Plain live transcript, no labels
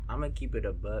I'm gonna keep it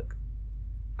a buck.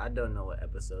 I don't know what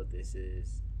episode this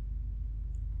is,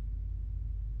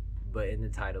 but in the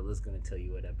title, it's gonna tell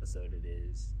you what episode it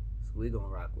is. So we gonna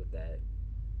rock with that.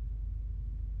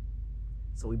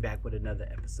 So we back with another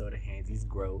episode of Handsy's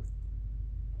Growth.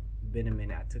 Been a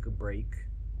minute. I took a break,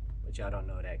 but y'all don't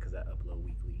know that because I upload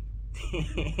weekly.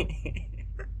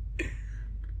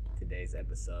 Today's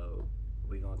episode,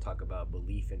 we're gonna talk about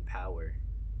belief in power.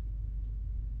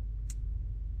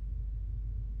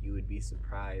 You would be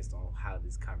surprised on how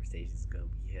this conversation is gonna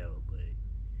be held, but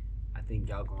I think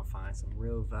y'all gonna find some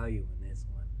real value in this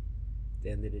one. At the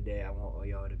end of the day, I want all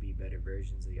y'all to be better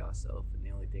versions of yourself, and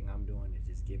the only thing I'm doing is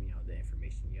just giving y'all the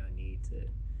information y'all need to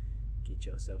get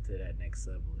yourself to that next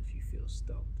level if you feel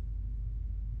stumped.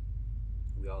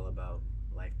 We all about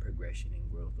life progression and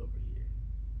growth over here.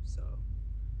 So,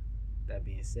 that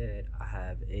being said, I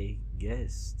have a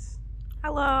guest.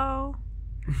 Hello.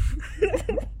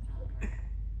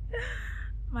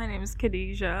 My name is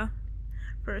Khadijah.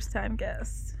 First time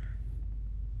guest.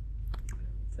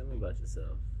 Tell me about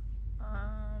yourself. You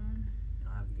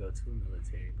don't have to go too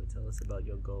military, but tell us about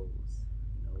your goals.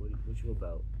 You know, what you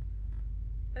about?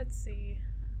 Let's see.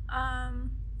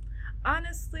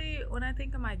 Honestly, when I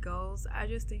think of my goals, I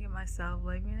just think of myself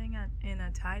living in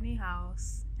a tiny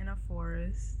house in a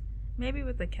forest, maybe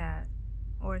with a cat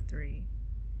or 3,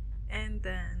 and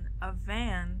then a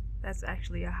van that's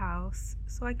actually a house,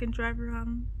 so I can drive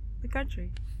around the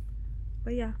country.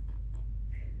 But yeah,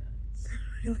 that's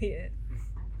really it.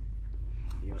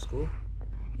 You in school?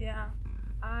 Yeah,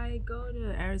 I go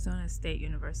to Arizona State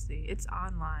University. It's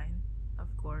online, of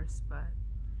course, but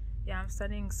yeah, I'm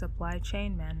studying supply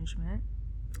chain management.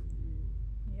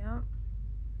 Yep.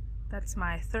 That's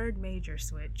my 3rd major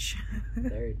switch.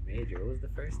 3rd major? What was the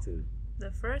first 2?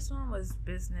 The first one was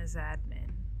business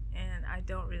admin, and I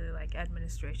don't really like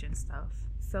administration stuff.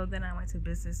 So then I went to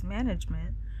business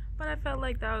management, but I felt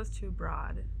like that was too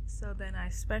broad. So then I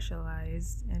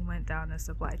specialized and went down to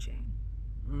supply chain.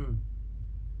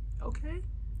 Okay.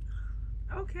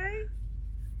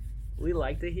 We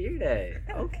like to hear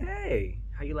that. Okay.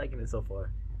 How you liking it so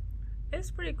far?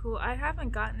 It's pretty cool. I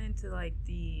haven't gotten into like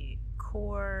the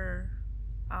core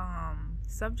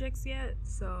subjects yet,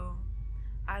 so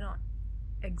I don't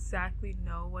exactly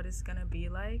know what it's gonna be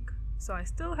like. So I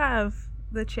still have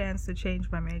the chance to change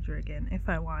my major again if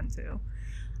I want to.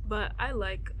 But I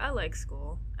like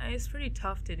school. It's pretty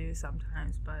tough to do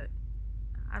sometimes, but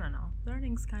I don't know.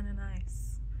 Learning's kind of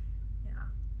nice. Yeah.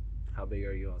 How big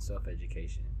are you on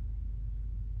self-education?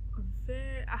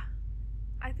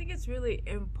 I think it's really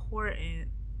important,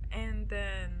 and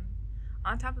then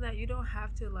on top of that, you don't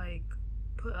have to like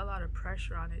put a lot of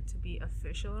pressure on it to be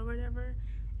official or whatever.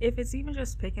 If it's even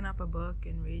just picking up a book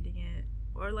and reading it,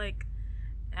 or like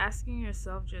asking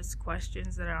yourself just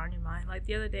questions that are on your mind. Like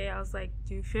the other day I was like,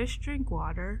 do fish drink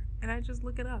water? And I just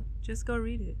look it up. Just go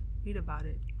read about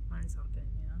it, learn something,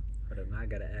 you know. But now I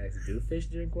gotta ask, do fish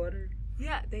drink water?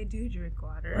 Yeah, they do drink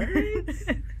water.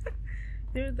 What?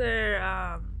 Through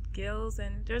their gills,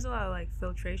 and there's a lot of like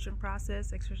filtration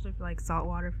process, especially for like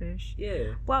saltwater fish.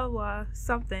 Yeah. Blah blah blah.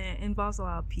 Something involves a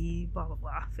lot of pee. Blah blah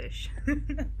blah. Fish.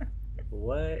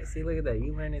 What? See, look at that.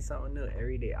 You learning something new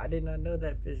every day. I did not know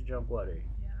that fish drunk water.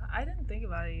 Yeah, I didn't think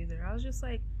about it either. I was just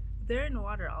like, they're in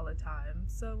water all the time,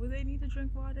 so would they need to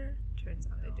drink water? Turns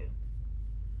out they do.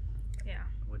 Yeah.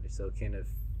 So can a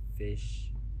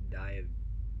fish die of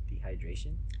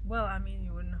dehydration? Well, I mean,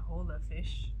 you wouldn't hold a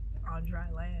fish on dry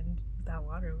land without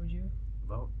water, would you?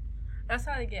 Well, That's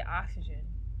how they get oxygen,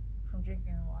 from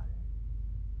drinking the water.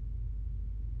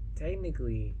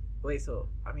 technically,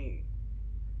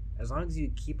 as long as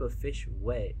you keep a fish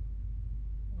wet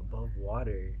above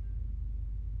water.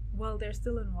 Well, they're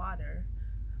still in water.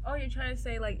 Oh, you're trying to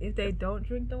say, like, if they don't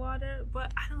drink the water?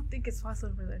 But I don't think it's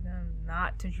possible for them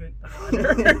not to drink the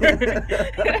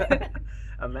water.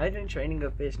 Imagine training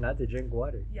a fish not to drink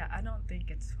water. Yeah, I don't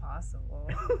think it's possible.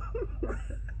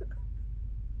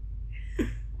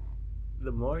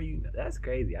 The more you know, that's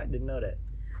crazy. I didn't know that.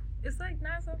 It's, like,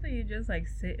 not something you just, like,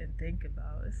 sit and think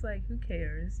about. It's, like, who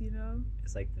cares, you know?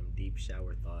 It's like them deep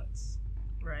shower thoughts.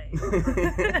 Right.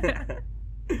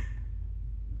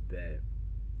 Bet.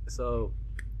 So,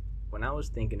 when I was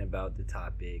thinking about the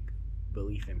topic,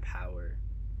 belief in power,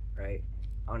 right?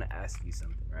 I want to ask you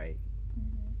something, right?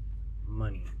 Mm-hmm.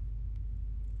 Money.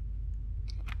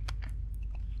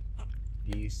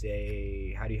 Do you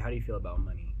say, how do you feel about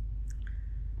money?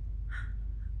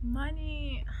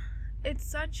 Money, it's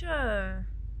such a,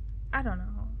 I don't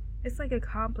know. It's like a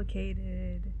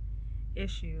complicated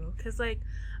issue. Because, like,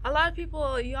 a lot of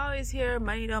people, you always hear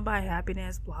money don't buy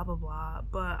happiness, blah, blah, blah.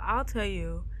 But I'll tell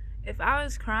you, If I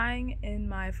was crying in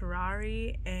my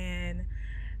Ferrari and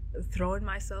throwing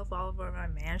myself all over my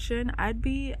mansion, I'd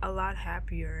be a lot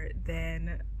happier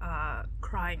than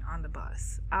crying on the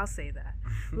bus. I'll say that.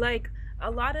 Like, a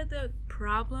lot of the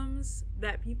problems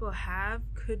that people have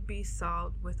could be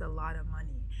solved with a lot of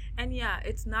money. And yeah,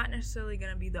 it's not necessarily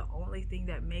going to be the only thing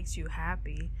that makes you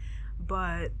happy,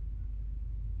 but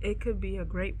it could be a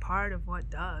great part of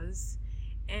what does.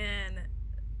 And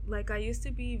like, I used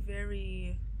to be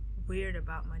very weird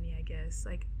about money, I guess.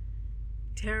 Like,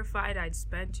 terrified I'd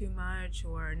spend too much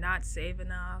or not save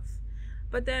enough.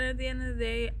 But then at the end of the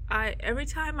day, every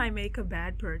time I make a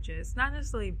bad purchase, not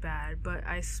necessarily bad, but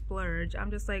I splurge,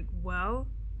 I'm just like, well,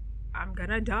 I'm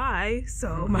gonna die,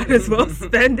 so might as well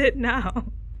spend it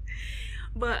now.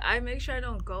 But I make sure I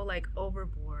don't go like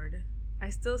overboard.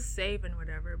 I still save and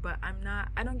whatever, but I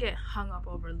don't get hung up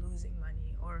over losing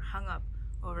money or hung up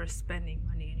over spending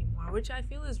money anymore, which I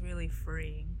feel is really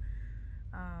freeing.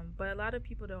 But a lot of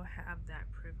people don't have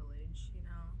that privilege, you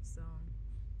know, so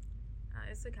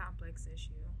it's a complex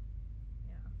issue.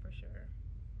 Yeah, for sure.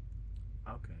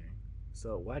 Okay.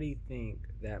 So why do you think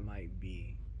that might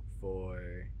be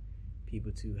for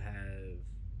people to have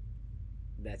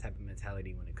that type of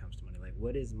mentality when it comes to money? Like,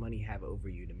 what does money have over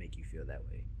you to make you feel that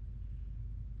way?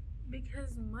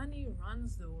 Because money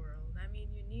runs the world. I mean,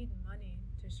 you need money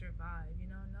to survive, you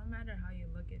know, no matter how you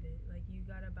look at it. Like, you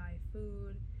gotta buy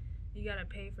food, you gotta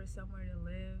pay for somewhere to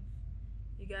live,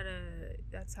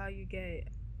 that's how you get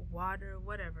water,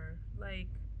 whatever. Like,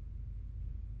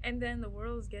 and then the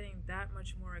world's getting that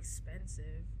much more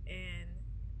expensive, and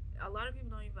a lot of people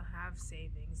don't even have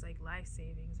savings, like life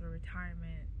savings or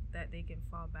retirement that they can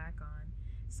fall back on.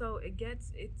 So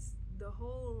it's the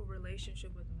whole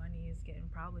relationship with money is getting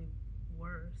probably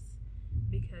worse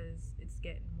because it's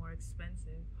getting more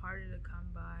expensive, harder to come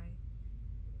by,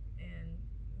 and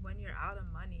when you're out of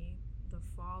money, the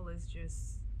fall is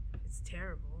just, it's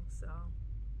terrible. So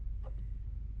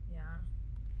yeah.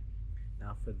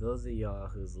 Now, for those of y'all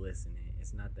who's listening,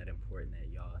 it's not that important that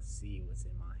y'all see what's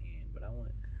in my hand, but I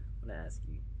want to ask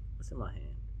you, what's in my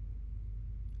hand?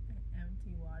 An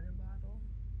empty water bottle.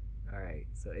 All right,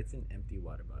 so it's an empty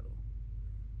water bottle.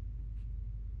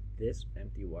 This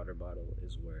empty water bottle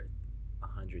is worth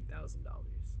 $100,000.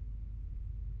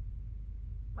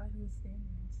 By whose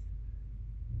standards?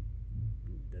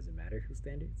 Does it matter whose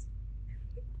standards?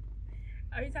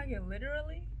 Are you talking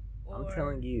literally? Or... I'm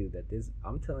telling you that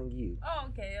Oh,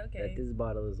 okay. that this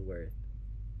bottle is worth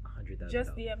 $100,000.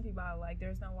 Just the empty bottle, like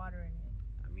there's no water in it.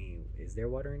 I mean, is there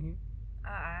water in here?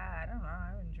 I don't know.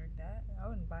 I wouldn't drink that. I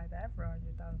wouldn't buy that for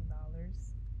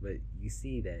 $100,000. But you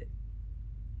see that.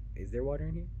 Is there water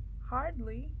in here?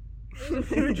 Hardly. There's a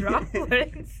few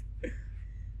droplets.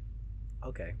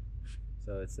 Okay.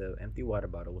 So it's an empty water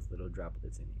bottle with little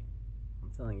droplets in it.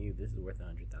 I'm telling you, this is worth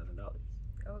 $100,000.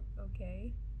 Oh,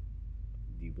 okay.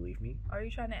 Do you believe me? Are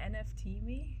you trying to NFT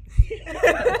me?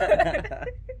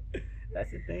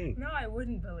 That's the thing. No, I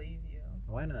wouldn't believe you.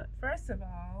 Why not? First of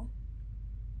all,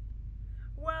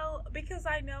 well, because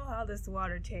I know how this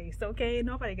water tastes, okay?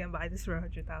 Nobody can buy this for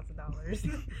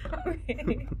 $100,000.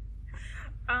 Okay.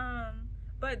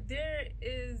 But there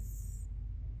is,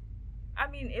 I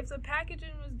mean, if the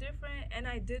packaging was different and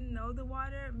I didn't know the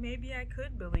water, maybe I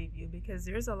could believe you, because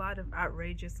there's a lot of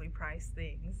outrageously priced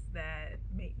things that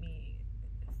make me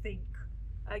think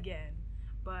again.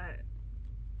 But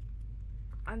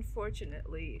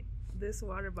unfortunately, this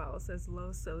water bottle says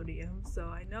low sodium, so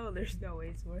I know there's no way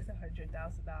it's worth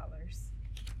 $100,000.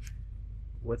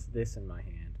 What's this in my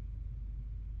hand?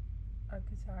 A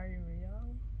Qatari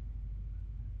Rio,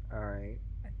 All right.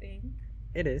 I think.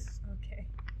 It is. Okay.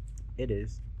 It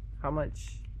is. How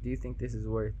much do you think this is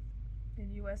worth?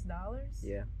 In US dollars?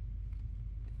 Yeah.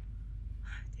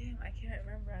 Damn, I can't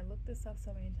remember. I looked this up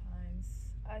so many times.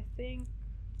 I think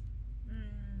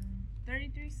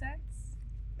 33 cents?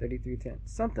 33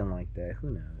 cents. Something like that.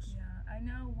 Who knows? Yeah, I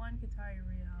know one Qatari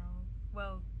Real.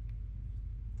 Well,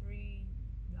 $3.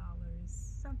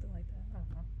 Something like that. I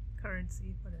don't know.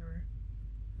 Currency, whatever.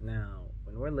 Now,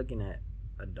 when we're looking at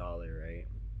a dollar, right?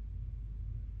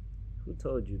 Who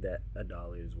told you that a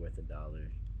dollar is worth $1?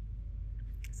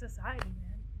 Society,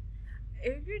 man.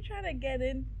 If you're trying to get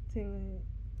into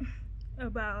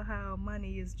about how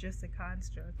money is just a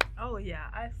construct, oh yeah,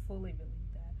 I fully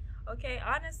believe that. Okay,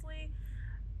 honestly,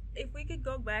 if we could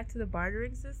go back to the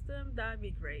bartering system, that would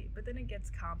be great. But then it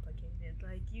gets complicated.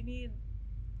 Like, you need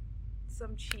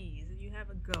some cheese and you have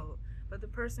a goat, but the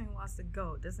person who wants the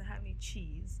goat doesn't have any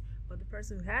cheese, but the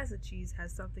person who has the cheese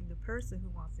has something the person who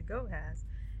wants the goat has.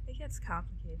 It gets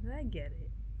complicated, and I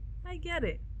get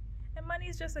it. And money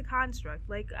is just a construct.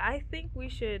 Like, I think we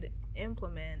should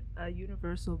implement a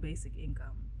universal basic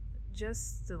income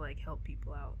just to like help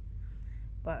people out.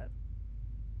 But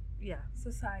yeah,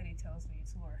 society tells me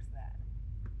it's worth that.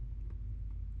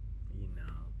 You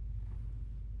know.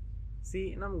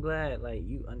 See, and I'm glad like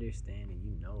you understand and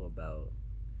you know about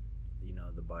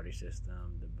the barter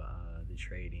system, the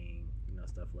trading,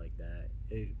 stuff like that.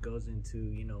 It goes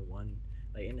into one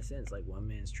like in a sense like one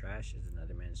man's trash is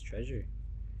another man's treasure.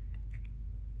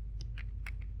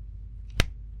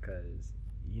 Because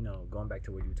going back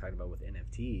to what you were talking about with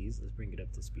NFTs, let's bring it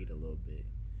up to speed a little bit.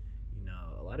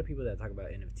 A lot of people that talk about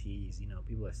NFTs,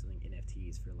 people are selling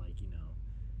NFTs for like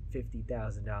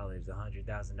 $50,000,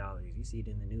 $100,000. You see it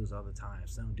in the news all the time.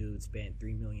 Some dude spent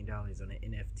 $3 million on an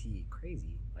NFT.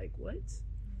 Crazy. Like what?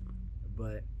 Mm-hmm.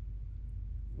 But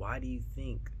why do you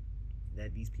think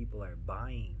that these people are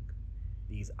buying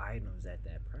these items at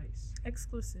that price?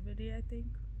 Exclusivity, I think.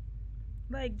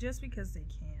 Like just because they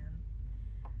can.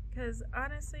 Because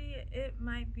honestly, it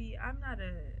might be. I'm not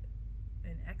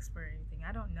an expert or anything.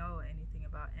 I don't know anything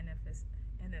about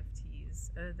NFTs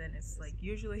other than it's like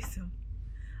usually some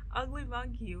ugly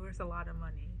monkey worth a lot of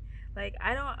money. Like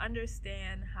I don't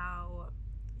understand how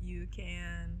you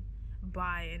can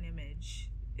buy an image.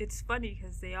 It's funny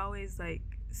because they always like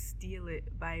steal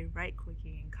it by right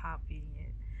clicking and copying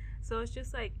it. So it's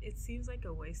just like it seems like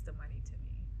a waste of money to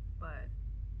me. But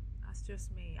that's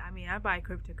just me. I mean, I buy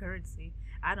cryptocurrency.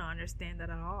 I don't understand that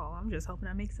at all. I'm just hoping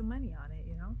I make some money on it,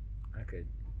 I could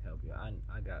help you.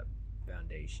 I got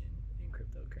foundation in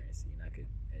cryptocurrency and I could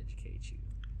educate you.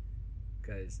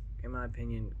 Because, in my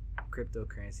opinion,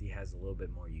 cryptocurrency has a little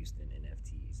bit more use than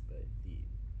NFTs. But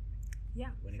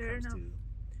when it comes to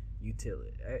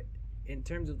utility, in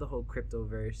terms of the whole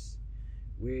cryptoverse,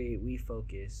 we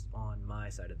focus on my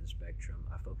side of the spectrum.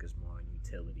 I focus more on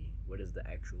utility. What is the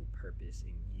actual purpose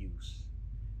and use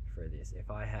for this? If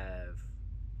I have,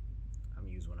 I'm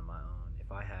gonna use one of my own.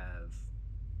 If I have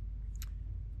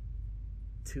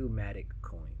 2 Matic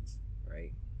coins,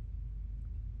 right?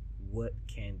 What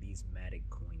can these Matic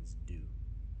coins do?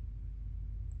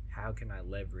 How can I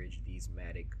leverage these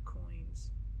Matic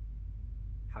coins?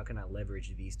 How can I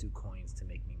leverage these 2 coins to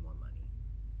make me more money?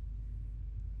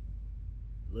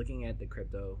 Looking at the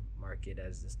crypto market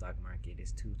as the stock market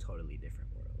is 2 totally different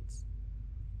worlds.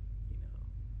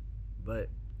 But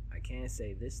I can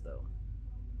say this though.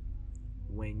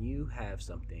 When you have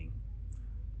something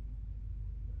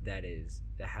that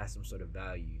has some sort of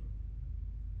value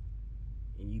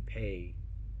and you pay,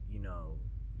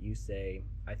 you say,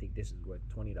 I think this is worth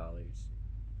 $20,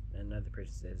 and another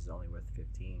person says it's only worth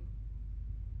 $15.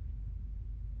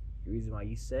 The reason why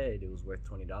you said it was worth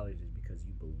 $20 is because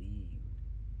you believed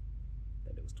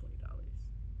that it was $20.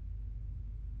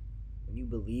 When you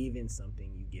believe in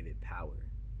something, you give it power.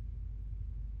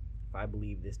 If I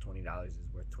believe this $20 is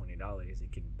worth $20,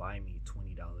 it can buy me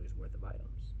 $20 worth of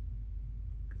items.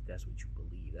 Because that's what you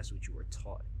believe. That's what you were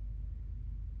taught.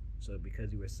 So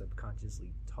because you were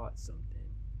subconsciously taught something,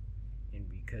 and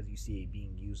because you see it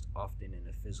being used often in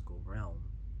the physical realm,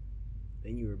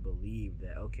 then you will believe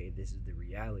that, okay, this is the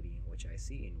reality in which I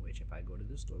see, in which if I go to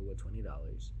the store with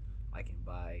 $20, I can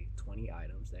buy 20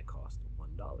 items that cost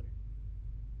 $1.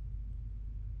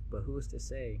 But who's to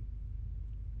say,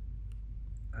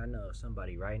 I know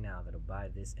somebody right now that'll buy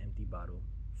this empty bottle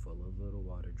full of little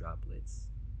water droplets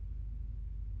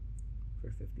for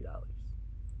 $50.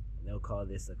 And they'll call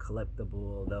this a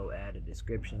collectible, they'll add a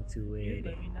description to it. You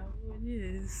let me know who it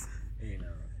is.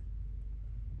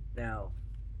 Now,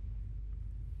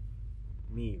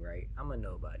 me, right? I'm a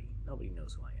nobody. Nobody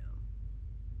knows who I am.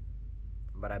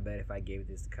 But I bet if I gave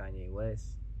this to Kanye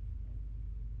West,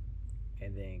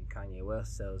 and then Kanye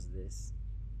West sells this,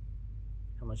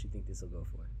 how much you think this will go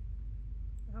for?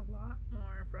 A lot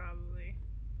more, probably.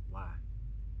 Why?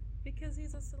 Because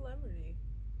he's a celebrity.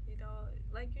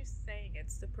 Like you're saying,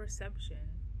 it's the perception.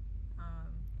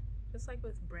 Just like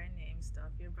with brand name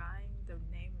stuff, you're buying the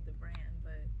name of the brand,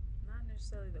 but not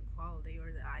necessarily the quality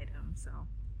or the item. So,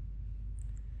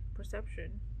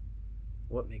 perception.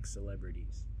 What makes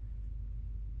celebrities?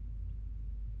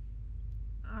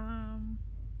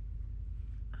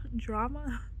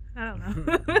 Drama. I don't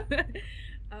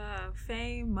know.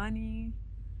 Fame, money.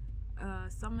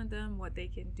 Some of them, what they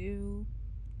can do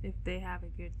if they have a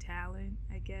good talent,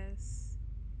 I guess.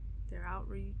 Their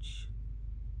outreach.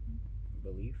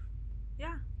 Belief?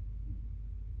 Yeah.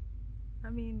 I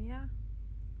mean, yeah.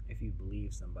 If you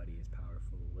believe somebody is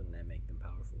powerful, wouldn't that make them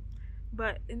powerful?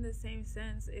 But in the same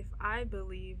sense, if I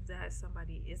believe that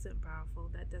somebody isn't powerful,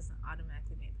 that doesn't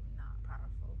automatically make them not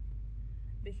powerful.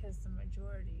 Because the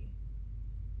majority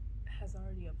has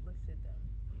already uplifted them.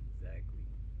 Exactly.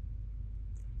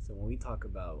 So when we talk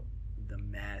about the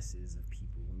masses of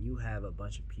people, when you have a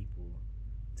bunch of people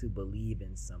to believe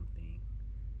in something,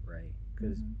 right?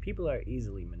 Because people are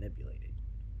easily manipulated.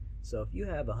 So if you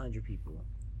have 100 people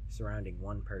surrounding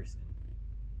one person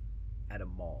at a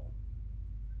mall,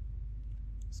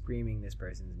 screaming this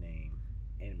person's name,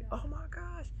 and oh my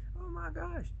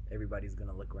gosh, everybody's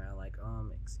gonna look around like,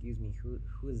 excuse me,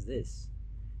 who is this,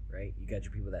 right? You got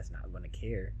your people that's not gonna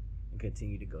care and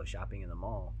continue to go shopping in the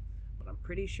mall, but I'm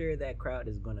pretty sure that crowd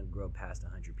is gonna grow past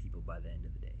 100 people by the end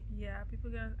of the day. Yeah, people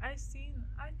gonna. I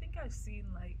think I've seen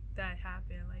like that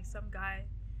happen. Like some guy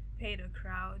paid a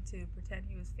crowd to pretend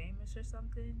he was famous or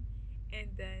something, and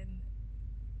then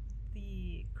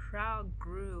the crowd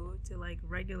grew to like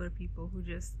regular people who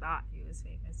just thought he was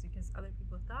famous because other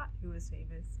people thought he was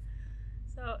famous.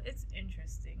 So it's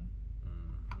interesting.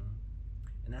 Mm-hmm.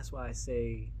 And that's why I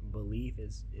say belief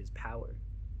is power.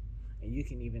 And you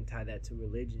can even tie that to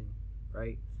religion,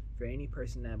 right? For any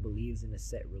person that believes in a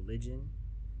set religion,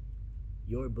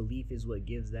 your belief is what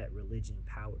gives that religion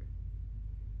power,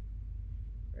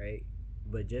 right?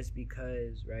 But just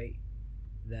because, right,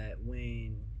 that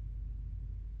when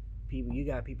you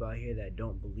got people out here that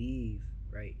don't believe,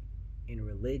 right, in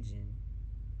religion,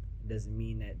 doesn't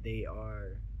mean that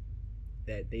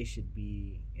they should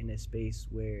be in a space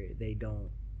where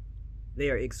they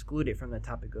are excluded from the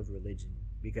topic of religion,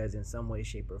 because in some way,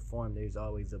 shape, or form, there's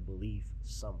always a belief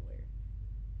somewhere.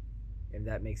 If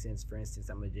that makes sense, for instance,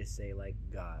 I'm going to just say like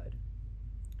God.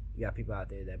 You got people out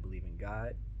there that believe in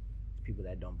God, people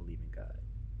that don't believe in God.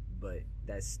 But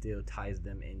that still ties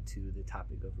them into the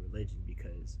topic of religion,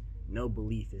 because no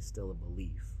belief is still a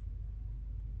belief.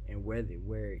 And where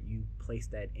you place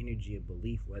that energy of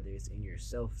belief, whether it's in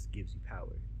yourself, gives you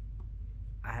power.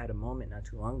 I had a moment not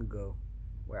too long ago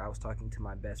where I was talking to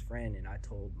my best friend, and I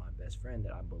told my best friend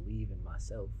that I believe in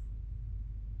myself.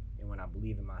 And when I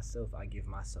believe in myself, I give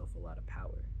myself a lot of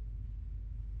power.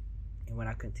 And when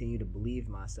I continue to believe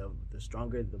myself, the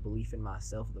stronger the belief in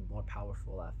myself, the more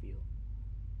powerful I feel.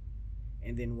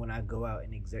 And then when I go out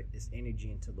and exert this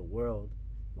energy into the world,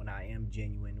 when I am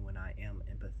genuine, when I am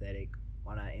empathetic,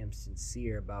 when I am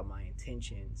sincere about my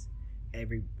intentions,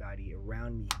 everybody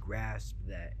around me grasps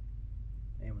that.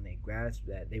 And when they grasp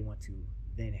that, they want to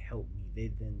then help me. They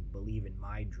then believe in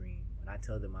my dream. When I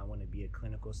tell them I want to be a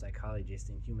clinical psychologist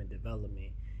in human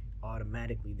development,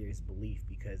 automatically there's belief,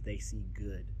 because they see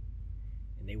good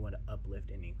and they want to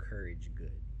uplift and encourage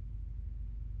good.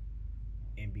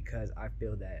 And because I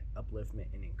feel that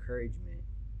upliftment and encouragement,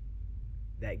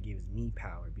 that gives me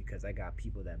power, because I got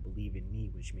people that believe in me,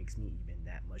 which makes me even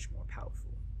that much more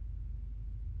powerful.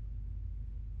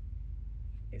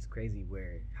 It's crazy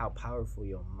how powerful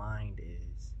your mind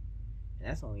is. And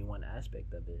that's only one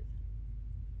aspect of it.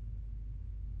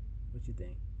 What you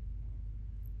think?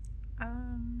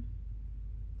 Can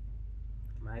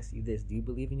I ask you this? Do you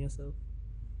believe in yourself?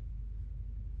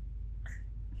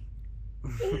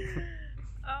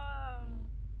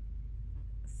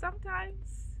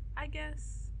 Sometimes, I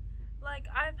guess. Like,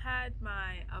 I've had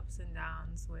my ups and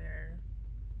downs where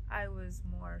I was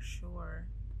more sure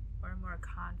or more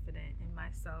confident in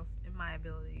myself, in my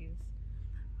abilities.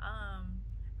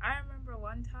 I remember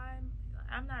one time,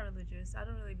 I'm not religious, I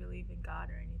don't really believe in God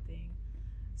or anything.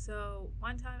 So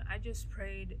one time I just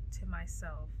prayed to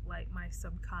myself, like my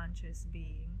subconscious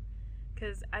being,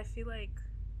 because I feel like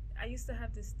I used to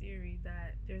have this theory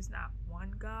that there's not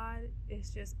one God, it's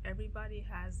just everybody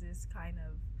has this kind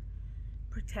of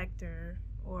protector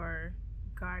or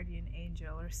guardian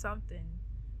angel or something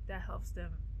that helps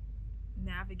them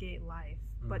navigate life,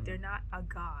 but they're not a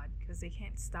god because they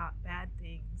can't stop bad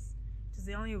things, which is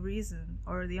the only reason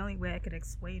or the only way I could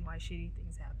explain why shitty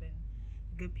things happen.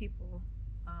 Good people,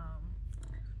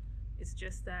 it's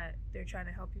just that they're trying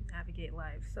to help you navigate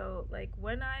life. So like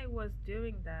when I was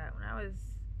doing that, when I was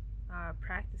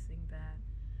practicing that,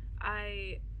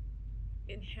 I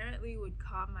inherently would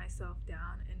calm myself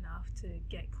down enough to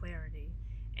get clarity.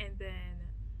 And then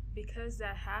because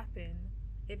that happened,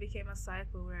 it became a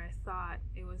cycle where I thought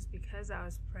it was because I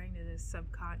was praying to this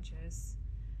subconscious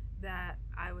that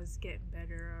I was getting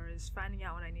better or was finding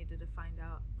out what I needed to find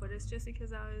out. But it's just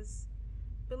because I was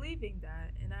believing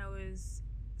that, and I was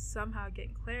somehow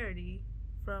getting clarity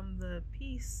from the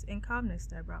peace and calmness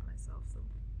that I brought myself. So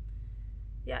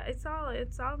yeah, it's all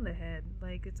in the head.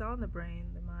 Like, it's all in the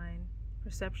brain, the mind.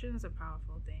 Perception is a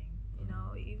powerful thing. You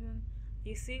know, even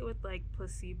you see it with like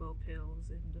placebo pills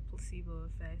and the placebo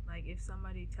effect. Like if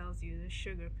somebody tells you this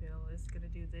sugar pill is gonna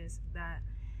do this, that,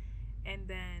 and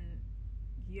then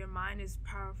your mind is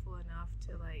powerful enough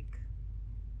to like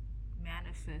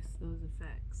manifest those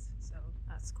effects. So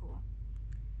that's cool.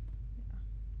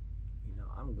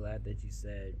 I'm glad that you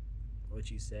said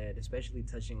what you said, especially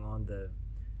touching on the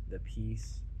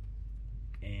peace,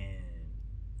 and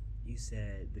you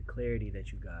said the clarity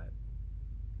that you got,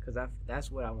 because that's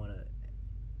what I want to.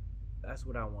 That's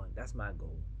what I want. That's my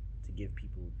goal, to give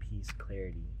people peace,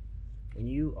 clarity. When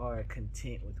you are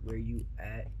content with where you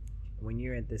at, when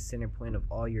you're at the center point of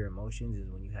all your emotions, is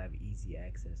when you have easy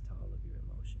access to all of your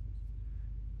emotions.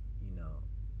 You know,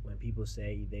 when people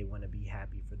say they want to be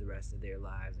happy for the rest of their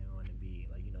lives, they want to be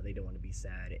like, they don't want to be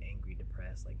sad, angry,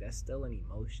 depressed. Like, that's still an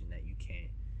emotion that you can't,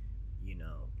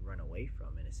 run away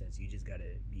from. In a sense, you just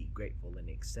gotta be grateful and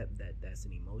accept that that's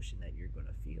an emotion that you're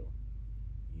gonna feel.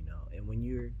 And when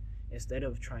you're, instead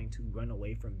of trying to run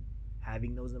away from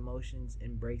having those emotions,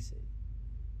 embrace it.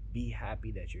 Be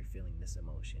happy that you're feeling this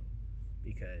emotion,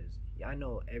 because I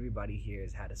know everybody here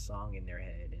has had a song in their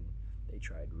head and they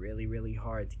tried really, really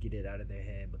hard to get it out of their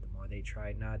head, but the more they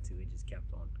tried not to, it just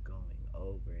kept on going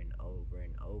over and over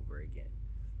and over again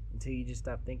until you just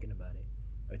stopped thinking about it,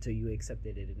 or until you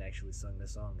accepted it and actually sung the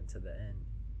song until the end,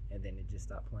 and then it just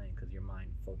stopped playing because your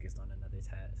mind focused on another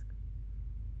task.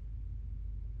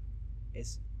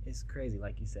 It's crazy,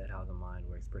 like you said, how the mind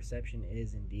works. Perception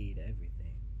is indeed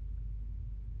everything.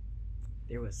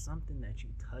 There was something that you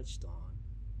touched on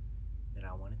that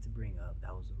I wanted to bring up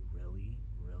that was a really,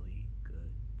 really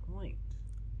good point.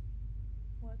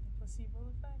 What, the placebo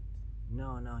effect?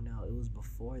 No. It was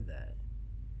before that.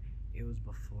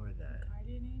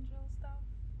 Guardian angel stuff?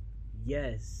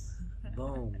 Yes.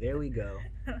 Boom. There we go.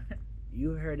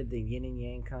 You heard of the yin and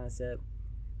yang concept?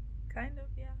 Kind of,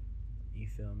 yeah. You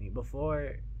feel me?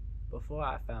 Before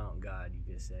I found God, you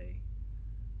could say,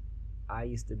 I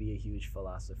used to be a huge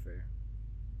philosopher.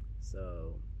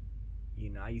 So,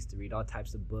 I used to read all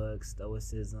types of books,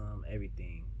 Stoicism,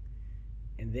 everything.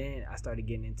 And then I started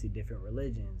getting into different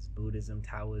religions, Buddhism,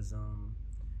 Taoism,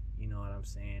 you know what I'm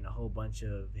saying, a whole bunch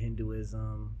of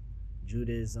Hinduism,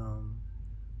 Judaism,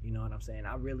 you know what I'm saying.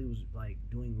 I really was like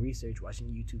doing research, watching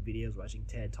YouTube videos, watching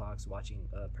TED Talks, watching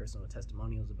personal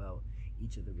testimonials about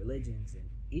each of the religions, and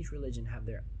each religion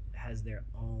has their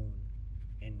own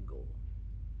end goal,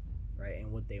 right,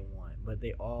 and what they want, but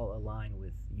they all align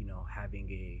with having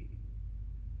a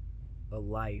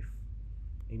life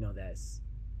that's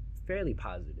fairly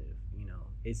positive.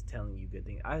 It's telling you good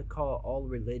things. I call all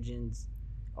religious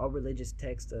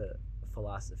texts a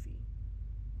philosophy.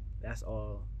 That's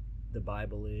all the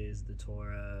Bible is, the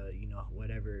Torah,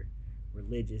 whatever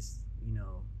religious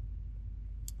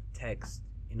text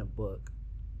in a book,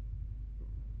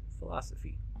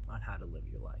 philosophy on how to live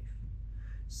your life.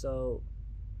 So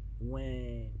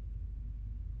when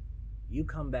you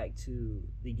come back to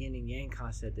the yin and yang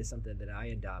concept, is something that I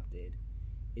adopted.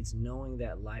 It's knowing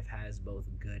that life has both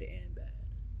good and bad.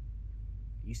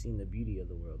 You've seen the beauty of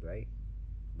the world, right?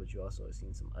 But you also have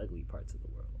seen some ugly parts of the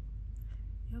world.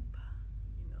 Yep.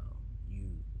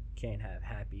 You can't have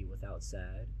happy without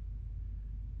sad.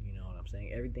 You know what I'm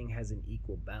saying? Everything has an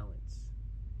equal balance.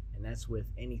 And that's with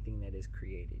anything that is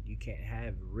created. You can't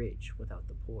have rich without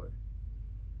the poor.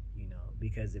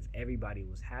 Because if everybody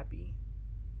was happy,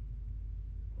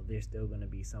 well, there's still going to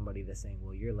be somebody that's saying,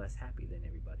 well, you're less happy than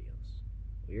everybody else.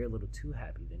 Well, you're a little too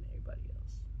happy than everybody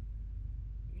else.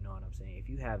 You know what I'm saying? If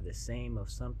you have the same of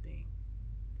something,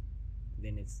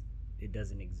 then it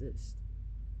doesn't exist.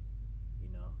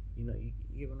 You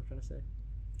get what I'm trying to say?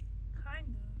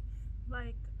 Kind of.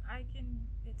 Like,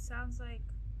 it sounds like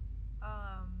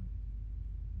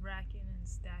racking and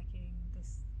stacking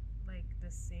this, like, the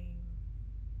same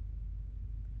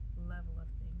level of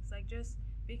things. Like, just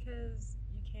because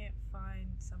you can't find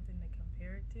something to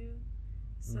compare it to,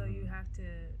 so you have to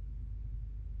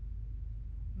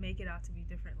make it out to be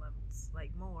different levels,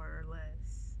 like more or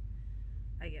less,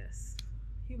 I guess.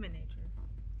 Human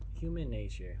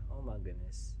nature. Oh my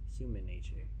goodness. Human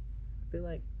nature. I feel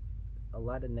like a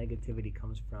lot of negativity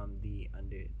comes from the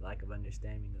lack of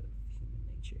understanding of human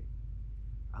nature.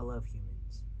 I love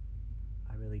humans.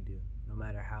 I really do. No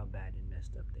matter how bad and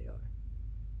messed up they are.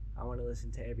 I want to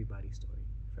listen to everybody's story,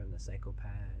 from the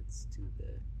psychopaths to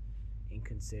the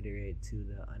inconsiderate to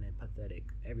the unempathetic.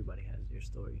 Everybody has their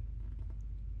story.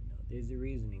 There's a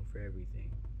reasoning for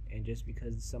everything. And just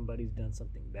because somebody's done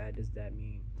something bad, does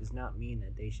not mean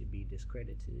that they should be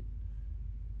discredited.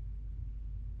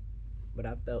 But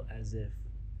I felt as if,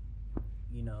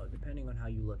 depending on how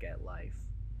you look at life,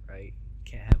 right? You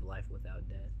can't have life without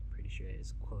death. Pretty sure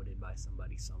it's quoted by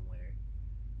somebody somewhere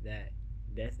that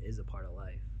death is a part of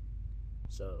life.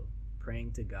 So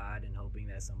praying to God and hoping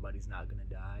that somebody's not going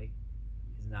to die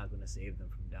is not going to save them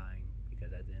from dying,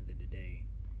 because at the end of the day,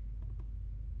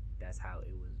 that's how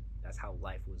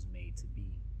life was made to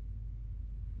be.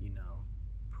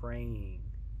 praying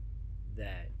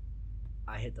that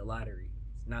I hit the lottery.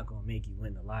 It's not going to make you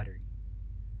win the lottery.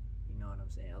 You know what I'm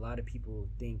saying? A lot of people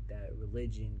think that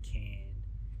religion can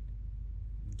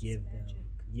give them.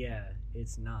 Yeah,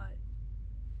 it's not.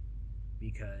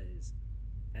 Because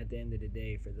at the end of the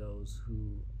day, for those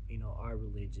who, are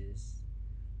religious,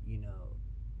 you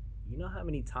know how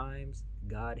many times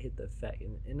God hit the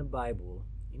in the Bible,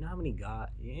 you know how many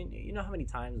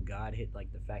times God hit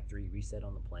like the factory reset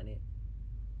on the planet?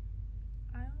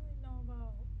 I only know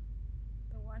about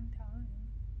the one time.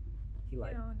 He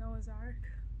Noah's Ark.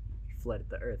 He flooded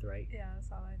the earth, right? Yeah,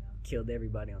 that's all I know. Killed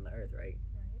everybody on the earth, right?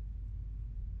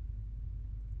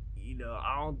 Right.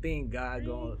 I don't think God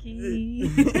Freaky.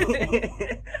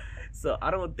 So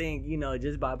I don't think,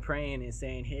 just by praying and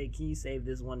saying, hey, can you save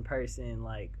this one person?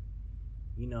 Like,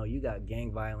 you got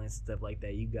gang violence, stuff like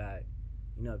that. You got,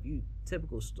 if you,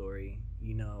 typical story,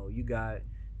 you got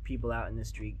people out in the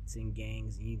streets in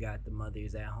gangs, and you got the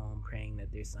mothers at home praying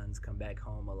that their sons come back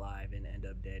home alive and end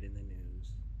up dead in the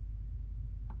news.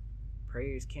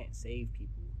 Prayers can't save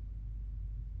people,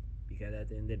 because at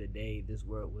the end of the day, this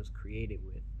world was created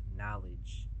with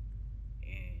knowledge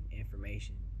and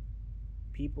information.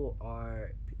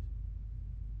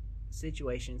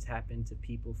 Situations happen to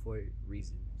people for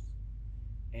reasons,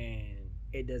 and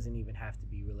it doesn't even have to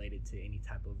be related to any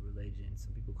type of religion.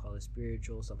 Some people call it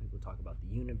spiritual, some people talk about the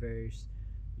universe,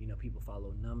 people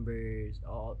follow numbers,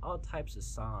 all types of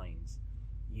signs,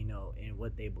 and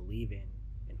what they believe in.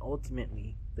 And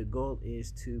ultimately, the goal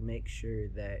is to make sure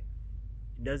that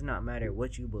it does not matter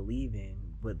what you believe in,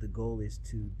 but the goal is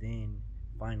to then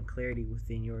find clarity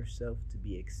within yourself, to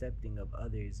be accepting of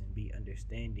others and be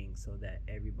understanding, so that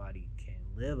everybody can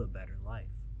live a better life.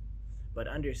 But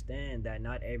understand that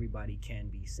not everybody can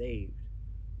be saved.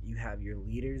 You have your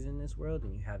leaders in this world,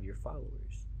 and you have your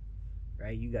followers,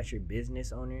 right? You got your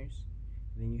business owners,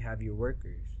 and then you have your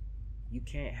workers. You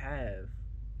can't have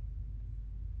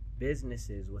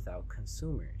businesses without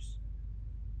consumers.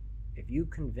 If you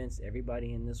convince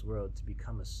everybody in this world to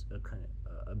become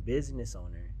a business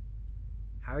owner,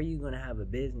 how are you going to have a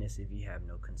business if you have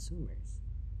no consumers?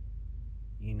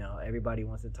 Everybody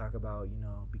wants to talk about,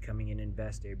 becoming an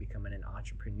investor, becoming an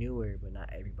entrepreneur, but not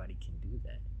everybody can do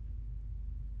that.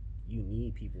 You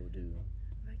need people to.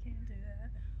 I can't do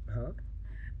that. Huh?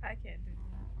 I can't do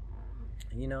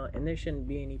that. And there shouldn't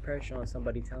be any pressure on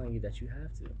somebody telling you that you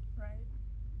have to. Right.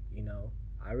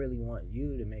 I really want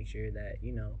you to make sure that,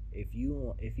 if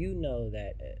you know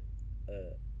that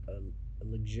a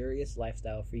luxurious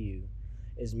lifestyle for you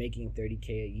is making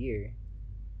 $30K a year,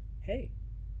 hey,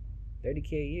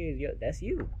 $30K a year, that's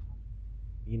you.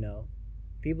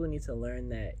 People need to learn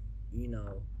that,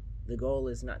 the goal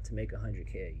is not to make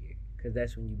 $100K a year, because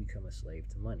that's when you become a slave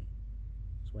to money.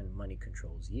 It's when money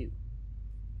controls you.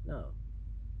 No,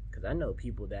 because I know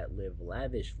people that live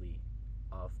lavishly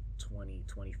off 20,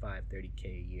 25, 30K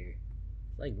a year.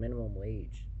 It's like minimum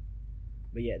wage.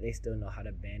 But yet they still know how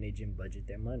to manage and budget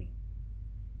their money.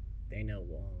 They know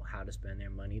how to spend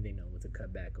their money. They know what to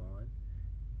cut back on.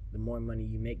 The more money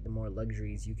you make, the more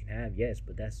luxuries you can have. Yes,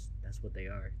 but that's what they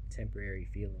are. Temporary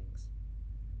feelings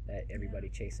that everybody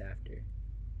chase after,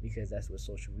 because that's what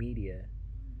social media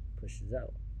pushes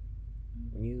out.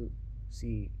 When you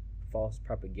see false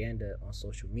propaganda on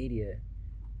social media,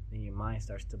 then your mind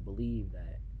starts to believe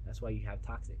that. That's why you have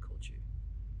toxic culture,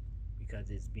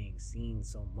 because it's being seen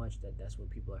so much that that's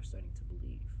what people are starting to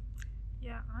believe.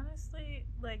 Yeah, honestly,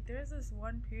 like, there's this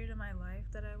one period in my life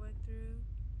that I went through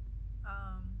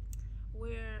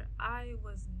where I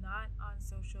was not on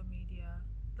social media.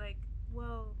 Like,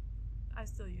 well, I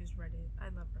still use Reddit. I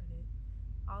love Reddit.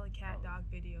 All the cat dog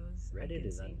videos. Reddit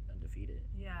is undefeated.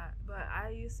 Yeah, but I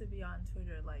used to be on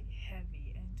Twitter like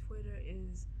heavy, and Twitter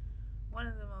is one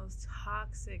of the most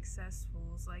toxic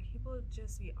cesspools. Like, people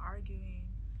just be arguing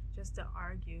just to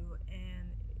argue,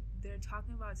 and they're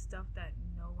talking about stuff that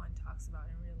no one talks about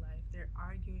in real life. They're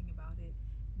arguing about it.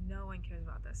 No one cares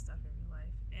about that stuff in real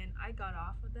life. And I got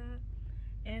off of that.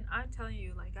 And I'm telling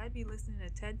you, like, I'd be listening to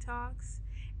TED Talks,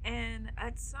 and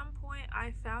at some point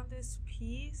I found this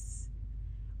piece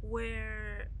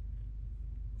where,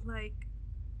 like,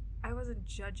 I wasn't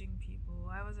judging people.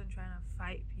 I wasn't trying to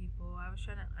fight people. I was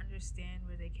trying to understand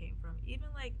where they came from. Even,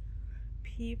 like,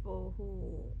 people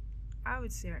who I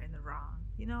would say are in the wrong.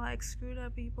 Like, screwed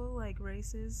up people, like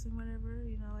racists and whatever,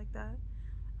 like that.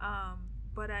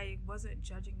 But I wasn't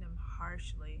judging them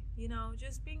harshly.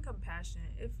 Just being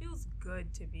compassionate. It feels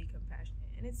good to be compassionate,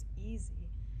 and it's easy.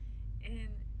 And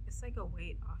it's like a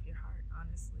weight off your heart,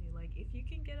 honestly. Like, if you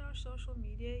can get on social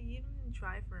media, even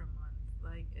try for a month.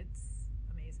 Like, it's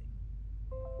amazing.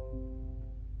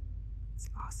 It's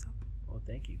awesome. Well,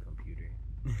 thank you, computer.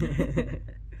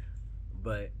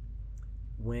 But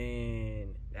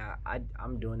when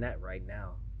I'm doing that right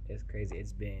now, it's crazy.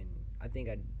 It's been, I think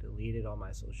I deleted all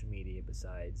my social media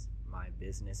besides my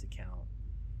business account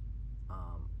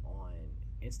on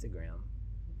Instagram.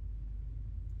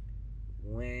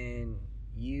 When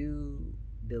you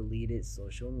deleted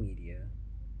social media,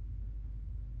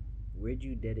 where'd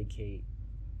you dedicate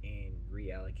and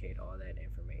reallocate all that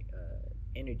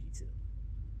energy to?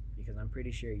 Because I'm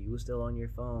pretty sure you were still on your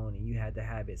phone and you had the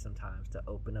habit sometimes to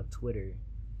open up Twitter,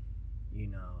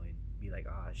 and be like,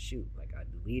 oh shoot, like I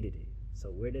deleted it. So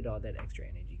where did all that extra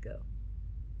energy go?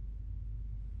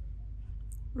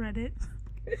 Reddit.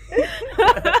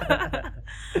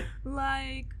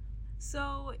 Like,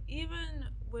 so even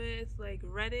with like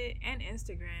Reddit and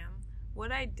Instagram,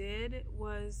 what I did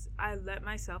was I let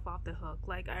myself off the hook.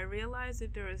 Like, I realized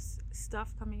if there was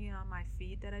stuff coming in on my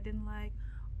feed that I didn't like,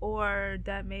 or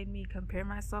that made me compare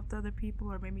myself to other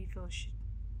people, or made me feel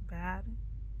bad.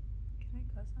 Can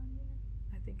I cuss on here?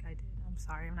 I think I did. I'm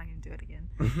sorry. I'm not going to do it again.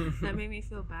 That made me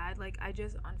feel bad. Like, I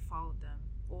just unfollowed them.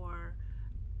 Or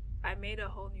I made a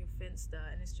whole new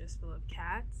Finsta, and it's just full of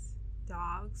cats,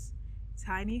 dogs,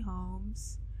 tiny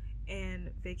homes, and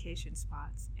vacation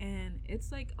spots. And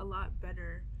it's like a lot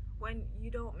better when you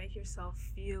don't make yourself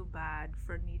feel bad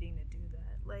for needing to do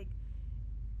that. Like,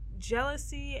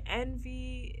 jealousy,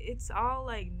 envy, it's all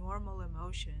like normal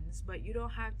emotions, but you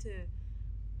don't have to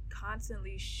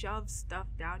constantly shove stuff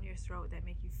down your throat that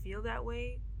make you feel that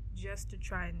way just to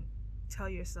try and tell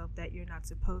yourself that you're not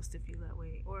supposed to feel that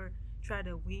way, or try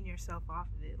to wean yourself off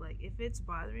of it. Like, if it's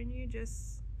bothering you,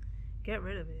 just get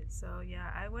rid of it. So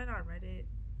yeah, I went on Reddit.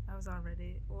 I was on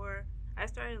Reddit. Or I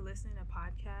started listening to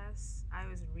podcasts. I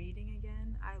was reading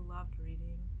again. I loved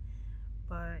reading,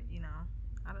 but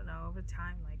I don't know, over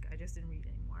time, like, I just didn't read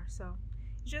anymore. So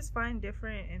you just find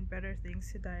different and better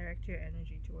things to direct your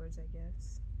energy towards, I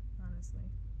guess,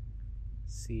 honestly.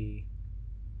 See,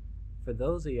 for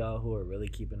those of y'all who are really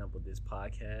keeping up with this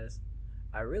podcast,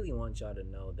 I really want y'all to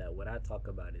know that what I talk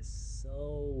about is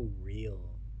so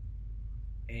real.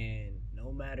 And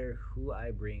no matter who I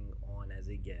bring on as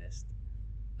a guest,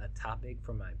 a topic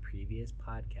from my previous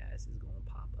podcast is going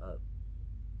to pop up.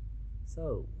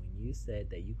 So, when you said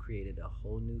that you created a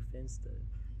whole new Finsta,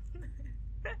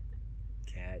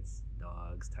 cats,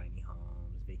 dogs, tiny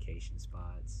homes, vacation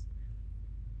spots,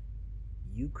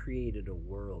 you created a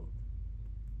world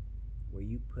where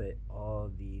you put all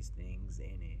these things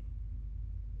in it,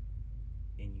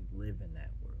 and you live in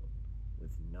that world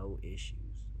with no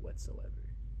issues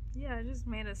whatsoever. Yeah, I just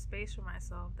made a space for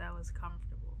myself that was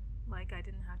comfortable. Like, I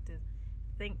didn't have to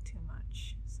think too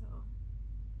much, so...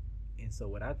 And so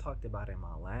what I talked about in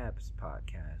my labs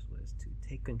podcast was to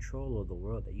take control of the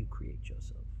world that you create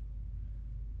yourself.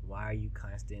 Why are you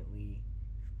constantly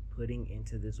putting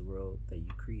into this world that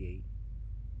you create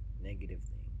negative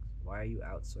things? Why are you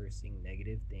outsourcing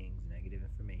negative things, negative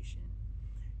information,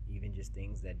 even just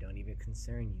things that don't even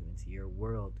concern you into your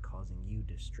world, causing you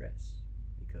distress?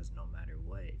 Because no matter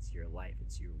what, it's your life,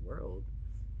 it's your world,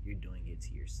 you're doing it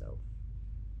to yourself.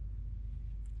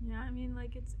 Yeah, I mean,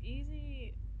 like, it's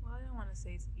easy... Well, I don't want to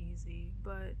say it's easy,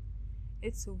 but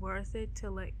it's worth it to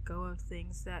let go of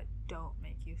things that don't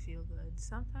make you feel good.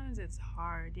 Sometimes it's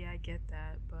hard, yeah, I get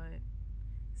that, but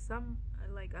some,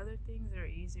 like, other things are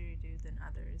easier to do than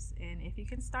others. And if you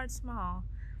can start small,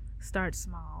 start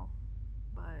small.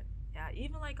 But yeah,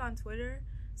 even like on Twitter,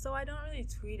 so I don't really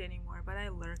tweet anymore, but I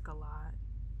lurk a lot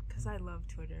because I love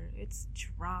Twitter. It's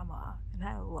drama, and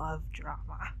I love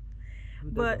drama.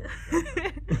 But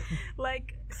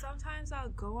like, sometimes I'll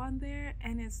go on there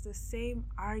and it's the same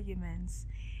arguments,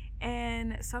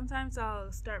 and sometimes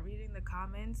I'll start reading the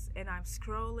comments and I'm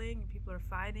scrolling and people are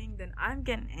fighting, then I'm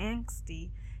getting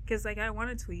angsty because, like, I want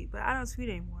to tweet, but I don't tweet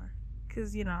anymore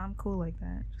because I'm cool like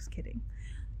that. Just kidding,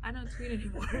 I don't tweet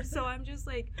anymore. So I'm just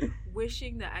like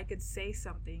wishing that I could say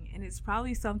something, and it's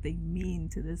probably something mean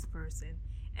to this person,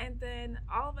 and then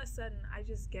all of a sudden I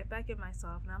just get back in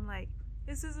myself and I'm like,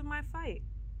 this isn't my fight,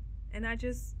 and I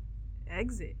just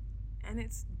exit, and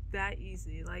it's that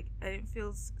easy. Like, it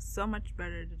feels so much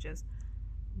better to just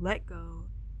let go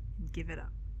and give it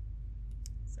up.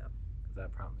 So, because I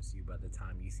promise you, by the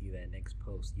time you see that next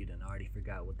post, you done already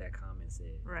forgot what that comment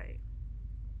said. Right.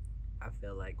 I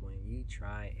feel like when you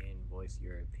try and voice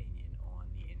your opinion on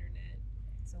the internet,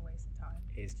 it's a waste of time.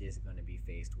 It's just going to be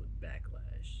faced with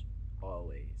backlash.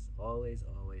 Always, always,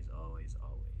 always, always,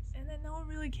 always. And then no one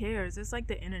really cares. It's like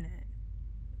the internet.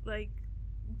 Like,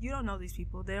 you don't know these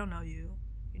people. They don't know you.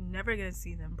 You're never going to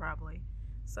see them, probably.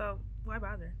 So, why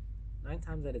bother? 9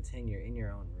 times out of 10, you're in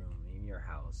your own room, in your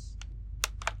house,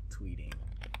 tweeting.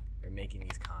 or making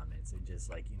these comments, or just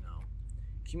like,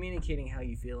 communicating how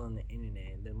you feel on the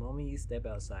internet. The moment you step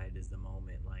outside is the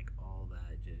moment like all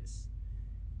that just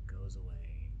goes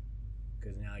away,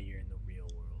 because now you're in the real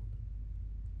world.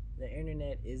 The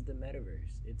internet is the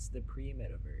metaverse. It's the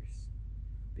pre-metaverse,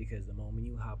 because the moment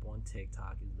you hop on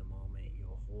TikTok is the moment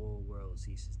your whole world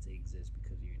ceases to exist,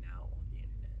 because you're now on the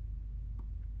internet.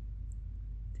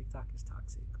 TikTok is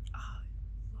toxic. Oh,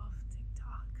 I love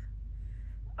TikTok.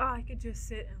 Oh, I could just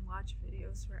sit and watch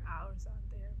videos for hours on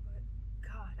there, but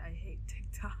God, I hate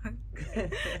TikTok.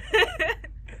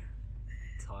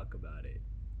 Talk about it.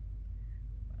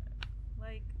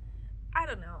 Like, I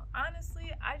don't know.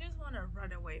 Honestly, I just want to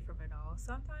run away from it all.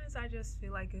 Sometimes I just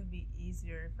feel like it'd be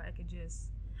easier if I could just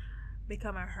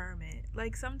become a hermit.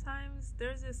 Like, sometimes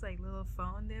there's this like little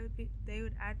phone they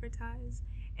would advertise,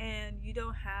 and you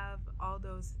don't have all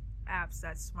those apps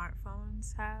that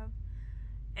smartphones have.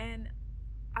 And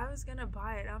I was gonna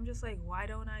buy it. I'm just like, why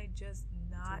don't I just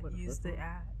not use the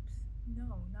apps?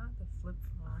 No, not the flip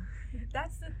phone.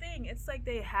 That's the thing. It's like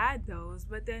they had those,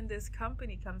 but then this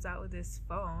company comes out with this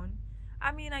phone.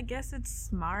 I mean, I guess it's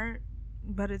smart,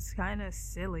 but it's kind of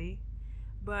silly.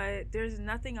 But there's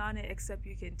nothing on it except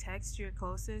you can text your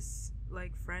closest,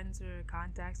 like, friends or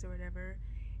contacts or whatever,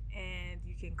 and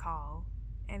you can call.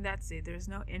 And that's it. There's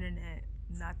no internet,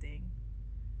 nothing.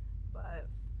 But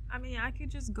I mean, I could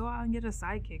just go out and get a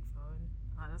Sidekick phone,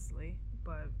 honestly.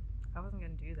 But I wasn't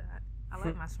gonna do that. I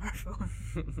like my smartphone.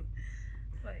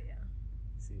 But yeah.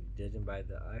 See, judging by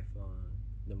the iPhone,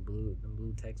 them blue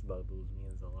text bubbles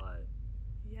means a lot.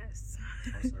 Yes.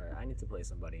 I'm sorry. I need to play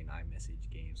somebody in iMessage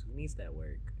games. Who needs that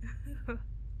work?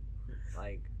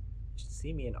 Like,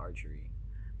 see me in archery.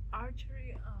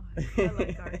 Archery? Oh, I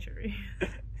like archery.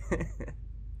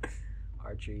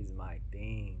 Archery's my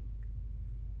thing.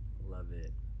 Love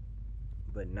it.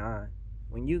 But nah,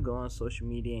 when you go on social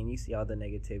media and you see all the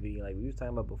negativity, like we were talking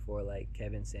about before, like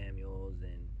Kevin Samuels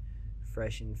and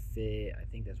Fresh and Fit, I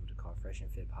think that's what they're called, Fresh and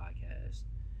Fit podcast,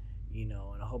 and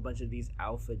a whole bunch of these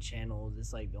alpha channels.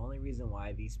 It's like the only reason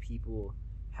why these people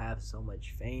have so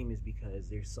much fame is because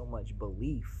there's so much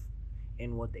belief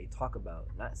in what they talk about.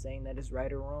 Not saying that it's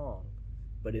right or wrong,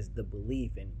 but it's the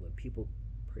belief in what people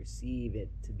perceive it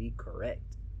to be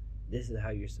correct. This is how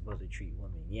you're supposed to treat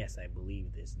women. Yes, I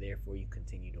believe this. Therefore, you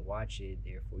continue to watch it.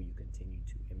 Therefore, you continue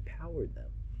to empower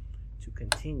them to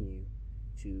continue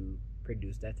to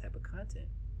produce that type of content.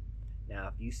 Now,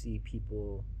 if you see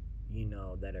people,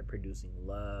 that are producing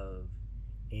love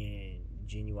and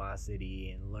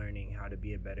genuosity and learning how to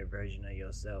be a better version of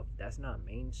yourself, that's not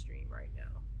mainstream right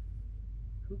now.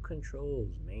 Who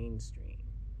controls mainstream?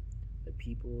 The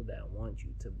people that want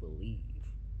you to believe.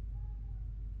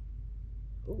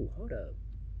 Oh, hold up.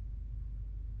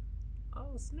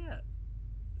 Oh, snap.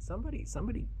 Somebody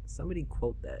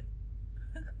quote that.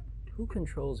 Who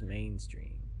controls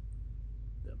mainstream?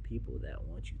 The people that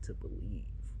want you to believe.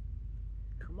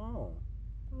 Come on.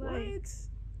 Like, what?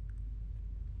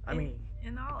 I mean,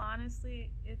 in all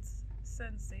honesty, it's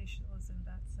sensationalism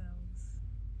that sells.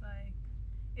 Like,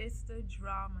 it's the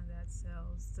drama that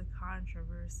sells, the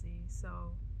controversy.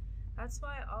 So that's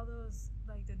why all those,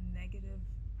 like, the negative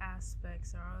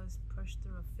aspects are always pushed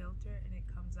through a filter and it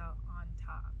comes out on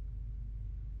top,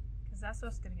 because that's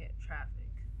what's gonna get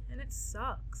traffic, and it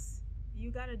sucks.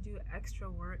 You gotta do extra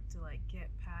work to like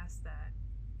get past that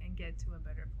and get to a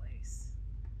better place.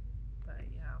 But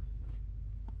yeah,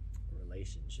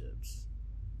 relationships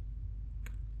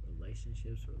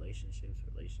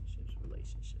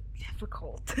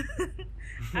difficult.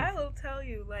 I will tell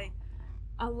you, like,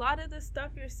 a lot of the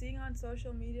stuff you're seeing on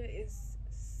social media is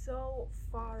so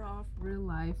far off real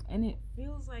life, and it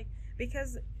feels like,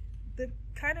 because the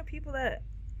kind of people that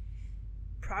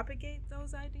propagate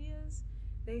those ideas,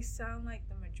 they sound like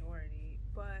the majority,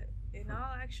 but in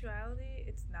all actuality,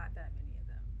 it's not that many of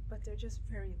them, but they're just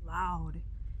very loud,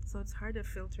 so it's hard to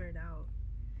filter it out.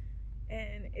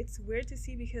 And it's weird to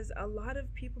see, because a lot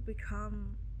of people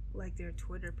become like their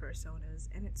Twitter personas,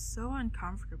 and it's so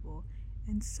uncomfortable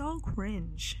and so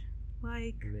cringe.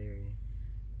 Like, very.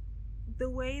 The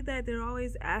way that they're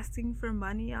always asking for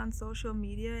money on social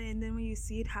media, and then when you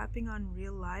see it happening on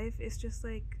real life, it's just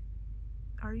like,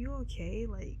 are you okay?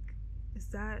 Like,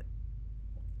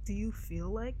 do you feel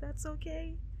like that's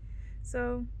okay?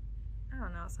 So, I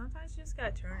don't know, sometimes you just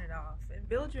gotta turn it off and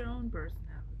build your own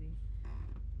personality.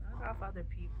 Knock off other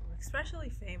people, especially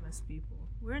famous people.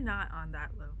 We're not on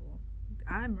that level.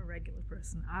 I'm a regular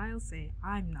person. I'll say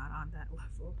I'm not on that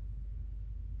level.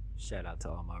 Shout out to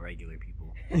all my regular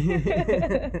people.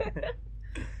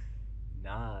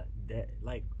 Nah, that,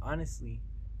 like, honestly,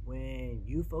 when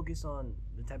you focus on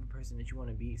the type of person that you want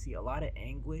to be, see, a lot of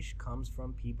anguish comes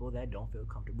from people that don't feel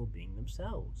comfortable being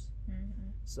themselves.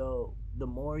 So the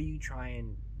more you try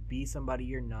and be somebody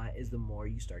you're not, is the more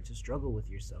you start to struggle with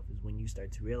yourself, is when you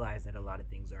start to realize that a lot of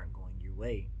things aren't going your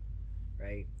way,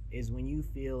 right? Is when you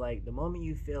feel like, the moment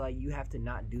you feel like you have to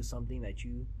not do something that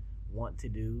you want to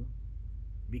do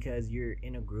because you're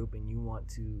in a group and you want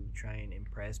to try and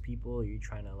impress people, or you're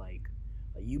trying to like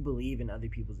you believe in other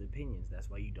people's opinions, that's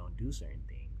why you don't do certain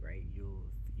things, right?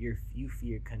 You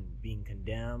fear being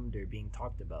condemned or being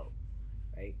talked about,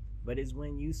 right? But it's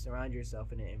when you surround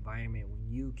yourself in an environment when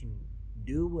you can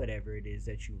do whatever it is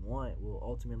that you want, will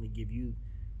ultimately give you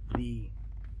the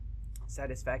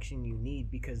satisfaction you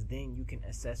need, because then you can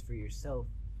assess for yourself,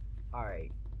 all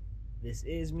right, this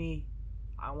is me.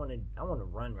 I want to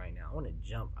run right now. I want to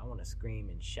jump. I want to scream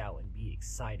and shout and be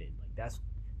excited. Like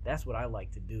that's what I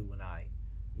like to do when I,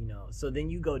 so then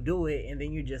you go do it, and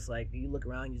then you're just like, you look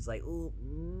around, you're just like, oh,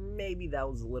 maybe that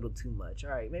was a little too much. All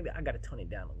right, maybe I got to tone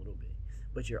it down a little bit.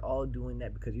 But you're all doing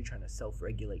that because you're trying to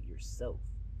self-regulate yourself,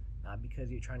 not because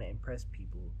you're trying to impress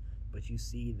people, but you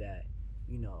see that,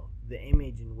 the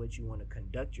image in which you want to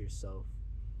conduct yourself,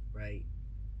 right,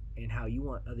 and how you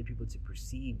want other people to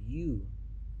perceive you.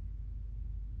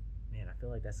 Man, I feel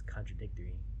like that's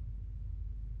contradictory.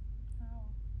 Oh.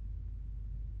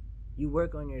 You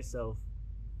work on yourself.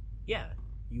 Yeah,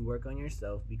 you work on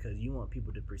yourself because you want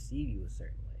people to perceive you a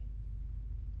certain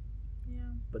way.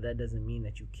 Yeah. But that doesn't mean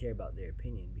that you care about their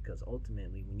opinion, because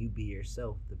ultimately, when you be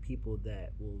yourself, the people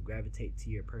that will gravitate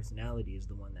to your personality is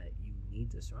the one that you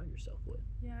need to surround yourself with.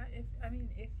 Yeah,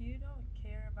 if you don't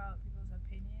care about people's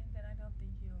opinion, then I don't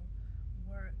think you'll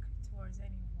work towards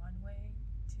any one way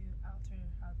to alter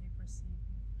how they perceive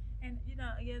you. And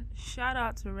again, shout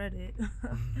out to Reddit.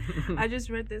 I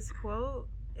just read this quote.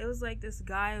 It was like this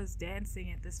guy was dancing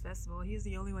at this festival. He was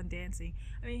the only one dancing.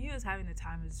 I mean, he was having the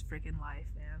time of his freaking life,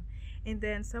 man. And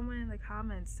then someone in the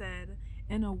comments said,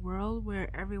 "In a world where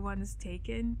everyone is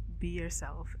taken, be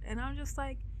yourself." And I'm just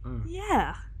like,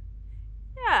 yeah,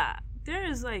 there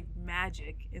is like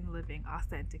magic in living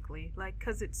authentically, like,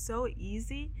 because it's so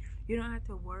easy. You don't have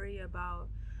to worry about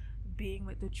being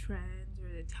with the trends or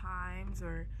the times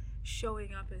or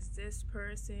showing up as this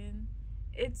person.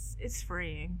 It's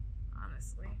freeing,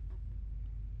 honestly.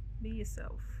 Be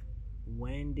yourself.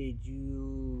 When did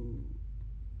you,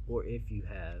 or if you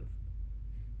have,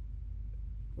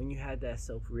 when you had that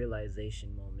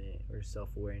self-realization moment or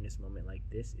self-awareness moment, like,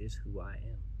 this is who I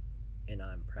am and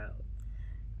I'm proud?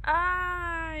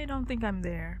 I don't think I'm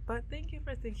there, but thank you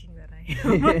for thinking that I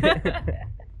am.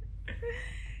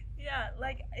 Yeah,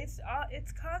 like it's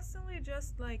constantly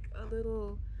just like a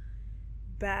little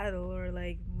battle or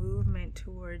like movement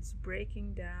towards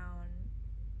breaking down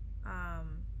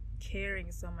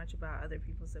caring so much about other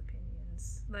people's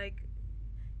opinions. Like,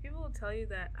 people will tell you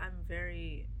that I'm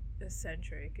very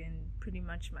eccentric and pretty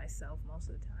much myself most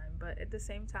of the time, but at the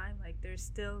same time, like, there's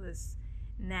still this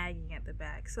nagging at the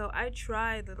back. So I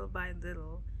try little by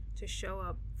little to show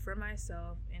up for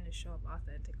myself and to show up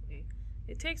authentically.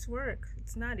 It takes work.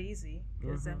 It's not easy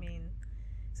because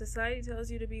society tells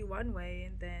you to be one way,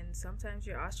 and then sometimes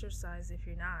you're ostracized if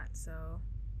you're not. So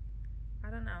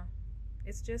I don't know.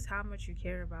 It's just how much you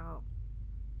care about,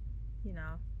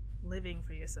 living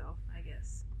for yourself, I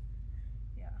guess.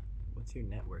 Yeah. What's your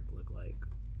network look like?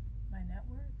 My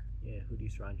network? Yeah, who do you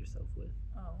surround yourself with?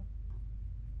 Oh,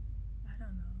 I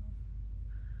don't know.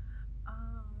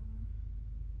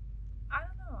 I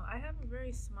don't know. I have a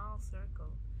very small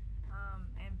circle.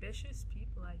 Ambitious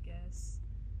people, I guess.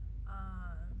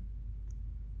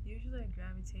 Usually I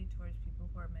gravitate towards people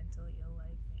who are mentally ill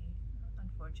like me,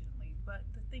 unfortunately. But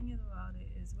the thing about it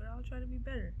is we're all trying to be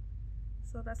better.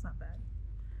 So that's not bad.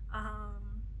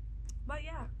 But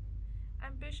yeah,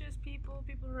 ambitious people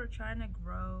who are trying to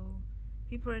grow,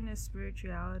 people in their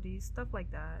spirituality, stuff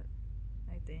like that,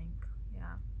 I think.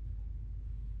 Yeah.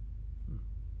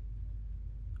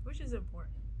 Which is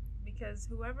important, because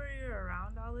whoever you're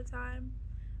around all the time,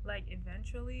 like,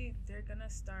 eventually they're gonna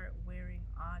start wearing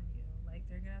on you. Like,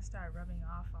 they're gonna start rubbing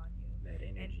off on you. That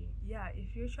energy. And yeah,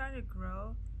 if you're trying to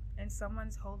grow and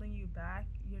someone's holding you back,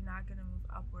 you're not gonna move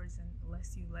upwards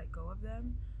unless you let go of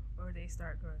them or they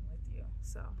start growing with you.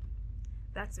 So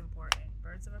that's important.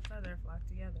 Birds of a feather flock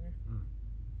together.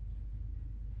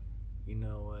 You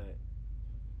know what?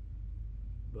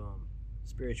 Boom.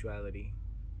 Spirituality.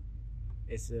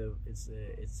 It's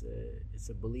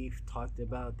a belief talked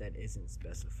about that isn't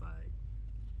specified,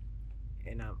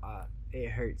 and it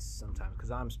hurts sometimes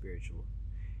because I'm spiritual.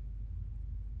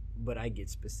 but I get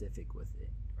specific with it,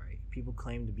 right? People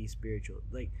claim to be spiritual.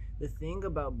 Like, the thing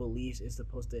about beliefs is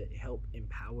supposed to help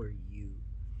empower you.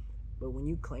 But when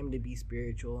you claim to be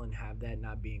spiritual and have that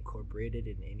not be incorporated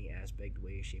in any aspect,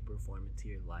 way, shape, or form into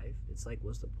your life, it's like,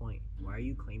 what's the point? Why are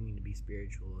you claiming to be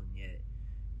spiritual and yet,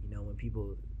 when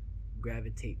people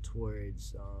gravitate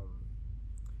towards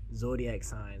zodiac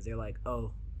signs, they're like,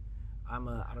 oh, I'm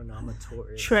a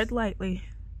Taurus. Tread lightly.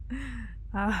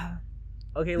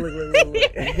 Okay, look.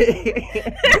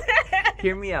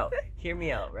 Hear me out,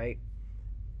 right?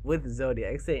 With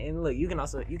zodiac, and look, you can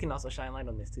also shine light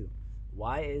on this too.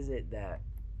 Why is it that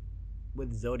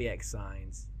with zodiac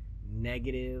signs,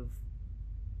 negative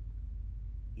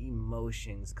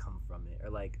emotions come from it, or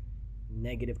like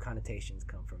negative connotations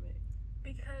come from it?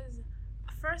 Because,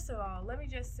 first of all, let me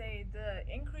just say the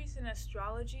increase in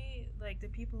astrology, like the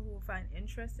people who find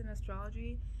interest in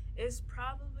astrology, is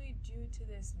probably due to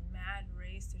this mad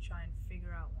race to try and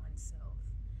figure out oneself.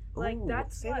 Like, Ooh,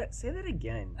 that's say what... Say that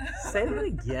again. Say that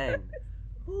again.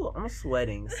 Ooh, I'm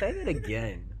sweating. Say that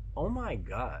again. Oh my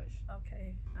gosh.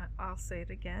 Okay, I'll say it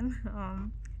again.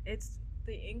 It's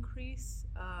the increase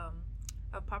of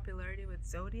popularity with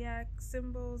zodiac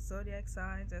symbols, zodiac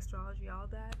signs, astrology, all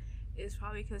that is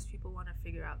probably because people want to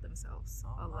figure out themselves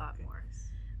a lot more.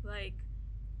 Like,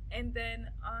 and then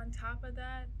on top of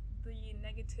that, the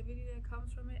negativity that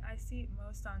comes from it, I see it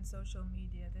most on social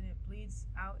media. Then it bleeds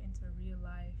out into real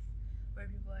life, where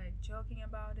people are like joking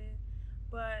about it.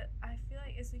 But I feel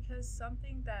like it's because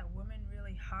something that women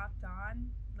really hopped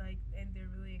on, like, and they're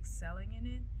really excelling in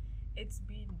it, it's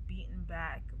being beaten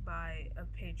back by a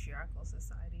patriarchal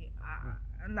society.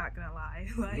 I'm not gonna lie.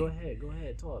 Like, go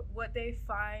ahead, talk. What they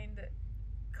find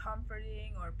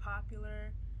comforting or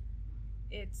popular,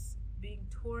 it's being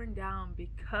torn down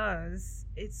because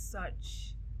it's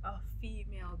such a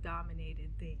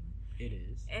female-dominated thing. It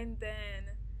is. And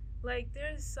then, like,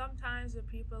 there's sometimes where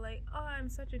people are like, oh, I'm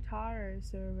such a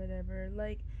Taurus or whatever.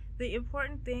 Like, the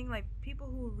important thing, like, people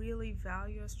who really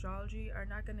value astrology are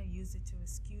not going to use it to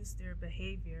excuse their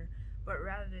behavior, but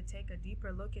rather to take a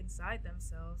deeper look inside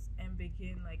themselves and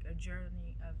begin, like, a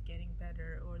journey of getting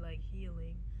better or, like,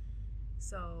 healing.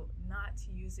 So, not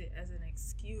to use it as an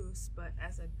excuse, but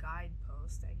as a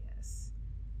guidepost, I guess.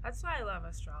 That's why I love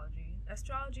astrology.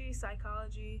 Astrology,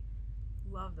 psychology,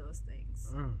 love those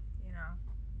things, you know?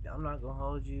 I'm not gonna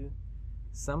hold you.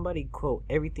 Somebody quote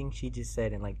everything she just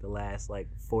said in, like, the last, like,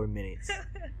 4 minutes.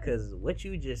 Because what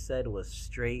you just said was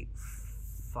straight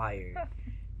fire.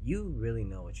 You really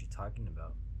know what you're talking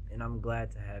about. And I'm glad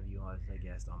to have you as a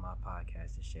guest on my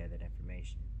podcast to share that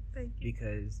information. Thank you.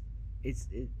 Because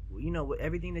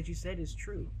everything that you said is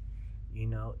true.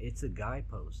 It's a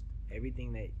guidepost.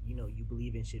 Everything that, you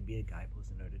believe in should be a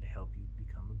guidepost in order to help you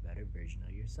become a better version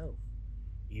of yourself.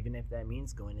 Even if that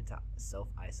means going into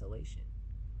self-isolation.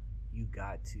 You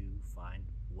got to find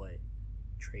what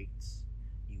traits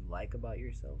you like about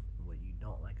yourself and what you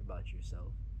don't like about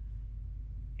yourself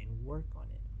and work on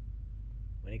it.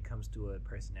 When it comes to a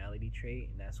personality trait,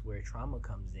 and that's where trauma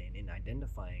comes in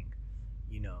identifying,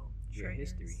 your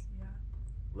history. Yeah.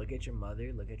 Look at your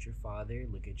mother, look at your father,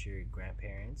 look at your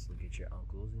grandparents, look at your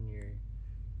uncles and your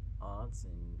aunts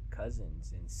and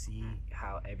cousins and see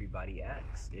how everybody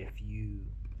acts. If you,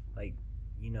 like,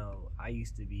 I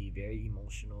used to be very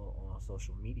emotional on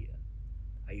social media.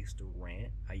 I used to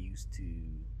rant. I used to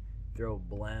throw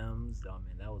blems. Oh,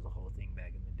 man, that was a whole thing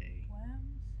back in the day.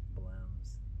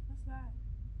 Blems. What's that?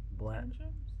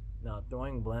 Tantrums? No,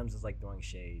 throwing blems is like throwing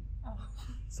shade. Oh.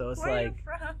 So it's Where like...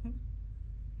 Where are you from?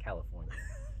 California.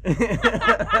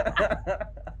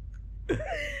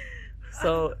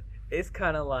 So it's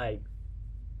kind of like,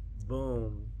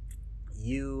 boom,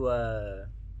 you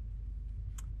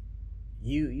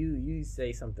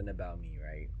say something about me,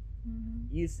 right?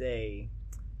 Mm-hmm. You say,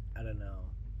 I don't know,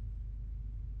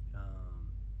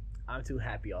 I'm too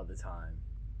happy all the time,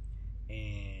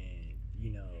 and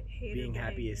being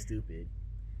happy is stupid,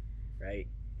 right?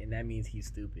 And that means he's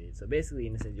stupid. So basically,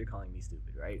 in a sense, you're calling me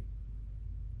stupid, right?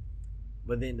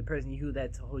 But then the person you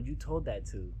told that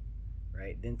to,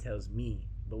 right, then tells me,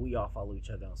 but we all follow each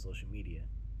other on social media.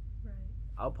 Right.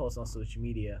 I'll post on social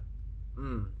media,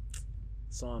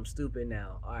 so I'm stupid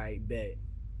now. All right, bet.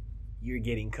 You're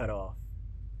getting cut off.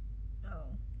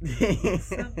 Oh.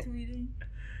 Stop tweeting.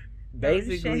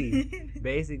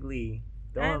 Basically.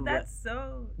 That's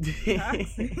so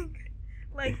toxic.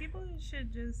 Like, people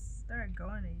should just start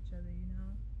going at each other,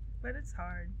 But it's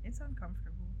hard. It's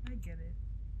uncomfortable. I get it.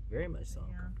 Very much so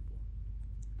uncomfortable.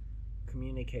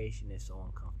 Communication is so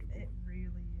uncomfortable. It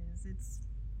really is. It's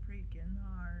freaking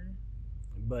hard.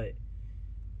 But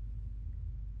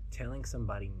telling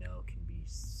somebody no can be be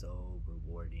so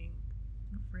rewarding.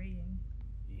 Freeing.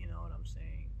 You know what I'm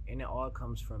saying? And it all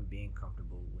comes from being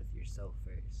comfortable with yourself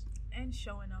first. And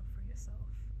showing up for yourself.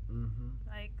 Mm-hmm.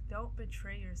 Like, don't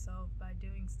betray yourself by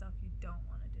doing stuff you don't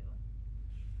want to do.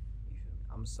 You feel me?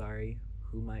 I'm sorry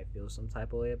who might feel some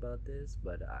type of way about this,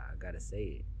 but I gotta say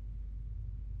it.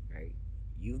 Right?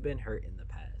 You've been hurt in the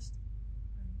past.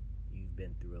 You've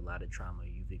been through a lot of trauma.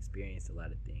 You've experienced a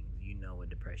lot of things. You know what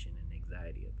depression and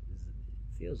anxiety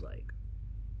feels like.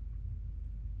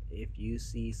 If you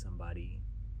see somebody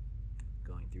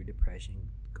going through depression,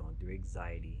 going through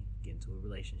anxiety, get into a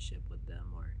relationship with them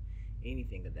or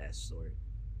anything of that sort,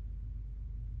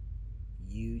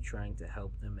 you trying to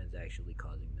help them is actually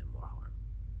causing them more harm.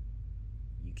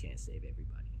 You can't save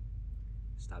everybody.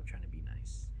 Stop trying to be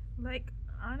nice. Like,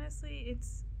 honestly,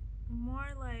 it's more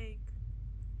like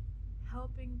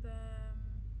helping them.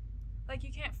 Like,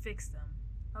 you can't fix them,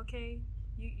 okay?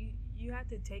 You have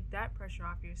to take that pressure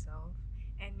off yourself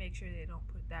and make sure they don't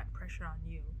put that pressure on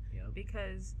you. Yep.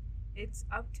 Because it's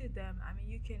up to them. I mean,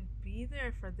 you can be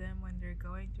there for them when they're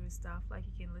going through stuff. Like,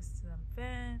 you can listen to them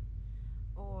vent,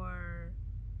 or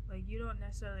like, you don't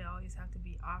necessarily always have to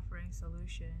be offering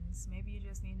solutions. Maybe you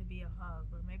just need to be a hug,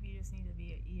 or maybe you just need to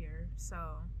be an ear. So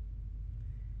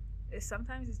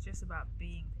sometimes it's just about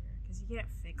being there, because you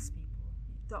can't fix people.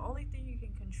 The only thing you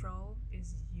can control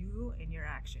is you and your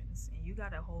actions, and you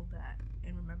gotta hold that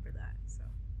and remember that. So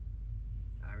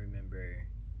I remember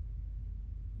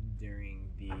during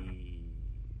the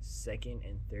second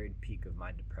and third peak of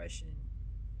my depression,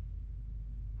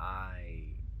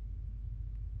 I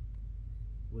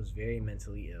was very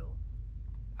mentally ill.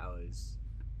 I was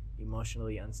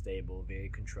emotionally unstable, very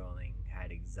controlling,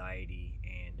 had anxiety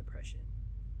and depression.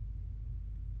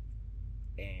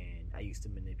 And I used to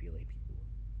manipulate people.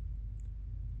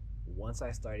 Once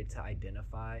I started to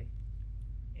identify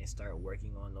and start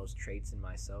working on those traits in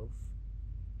myself,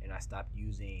 and I stopped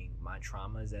using my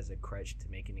traumas as a crutch to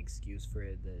make an excuse for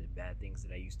the bad things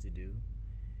that I used to do,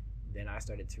 then I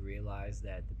started to realize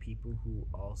that the people who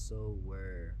also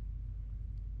were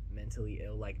mentally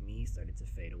ill like me started to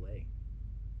fade away.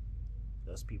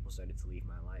 Those people started to leave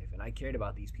my life. And I cared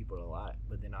about these people a lot,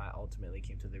 but then I ultimately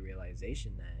came to the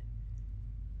realization that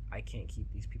I can't keep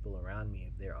these people around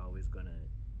me if they're always gonna,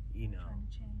 trying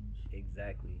to change.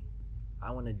 Exactly.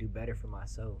 I want to do better for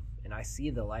myself, and I see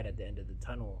the light at the end of the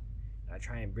tunnel, and I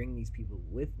try and bring these people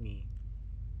with me.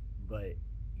 But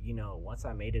once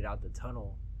I made it out the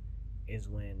tunnel is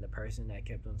when the person that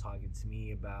kept on talking to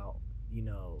me about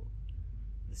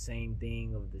the same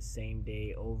thing of the same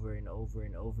day over and over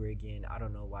and over again, I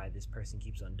don't know why this person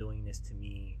keeps on doing this to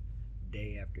me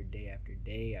day after day after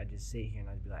day. I just sit here and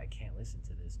I'd be like, I can't listen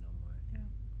to this no more.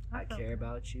 Yeah, I care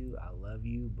about you, I love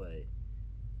you, but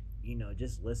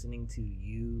just listening to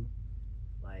you,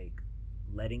 like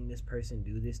letting this person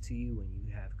do this to you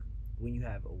when you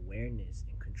have awareness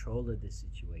and control of this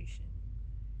situation,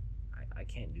 I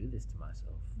can't do this to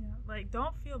myself. Yeah, like,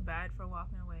 don't feel bad for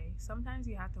walking away. Sometimes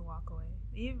you have to walk away.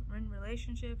 Even in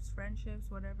relationships,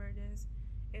 friendships, whatever it is,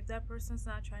 if that person's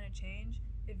not trying to change,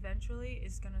 eventually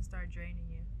it's going to start draining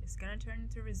you. It's going to turn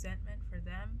into resentment for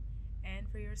them and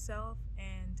for yourself,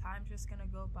 and time's just going to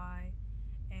go by.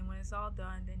 And when it's all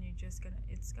done, then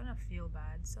it's going to feel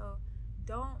bad. So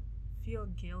don't feel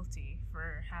guilty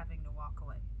for having to walk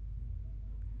away.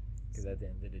 Because at the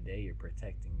end of the day, you're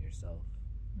protecting yourself.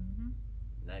 Mm-hmm.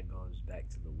 And that goes back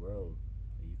to the world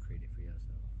that you created for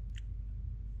yourself.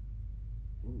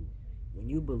 Ooh. When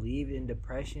you believe in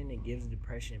depression, it gives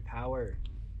depression power.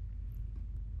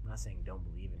 I'm not saying don't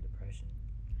believe in depression.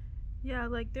 Yeah,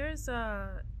 like, there's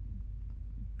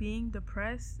being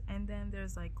depressed, and then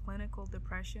there's like clinical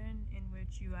depression, in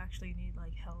which you actually need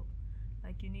like help.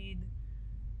 Like, you need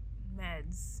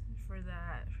meds for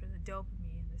that, for the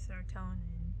dopamine, the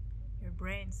serotonin, your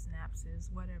brain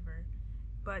synapses, whatever.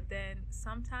 But then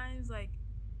sometimes, like,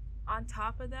 on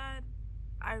top of that,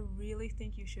 I really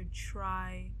think you should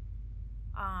try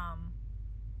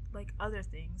like other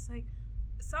things. Like,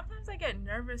 sometimes I get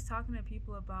nervous talking to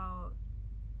people about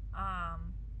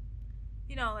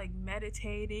like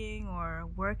meditating or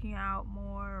working out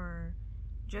more, or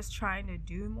just trying to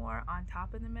do more on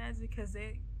top of the meds, because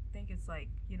they think it's like,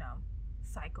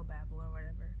 psychobabble or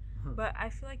whatever. But I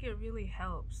feel like it really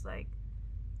helps, like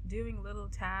doing little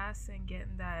tasks and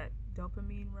getting that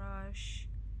dopamine rush.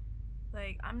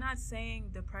 Like, I'm not saying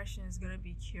depression is going to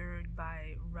be cured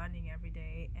by running every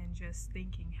day and just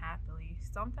thinking happily.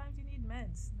 Sometimes you need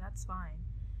meds, that's fine.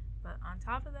 But on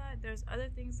top of that, there's other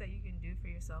things that you can do for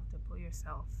yourself to pull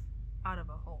yourself out of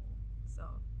a hole. So,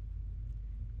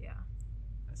 yeah.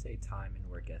 I say time and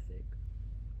work ethic,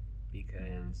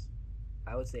 because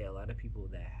I would say a lot of people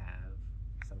that have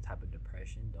some type of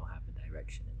depression don't have a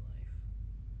direction in life.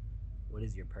 What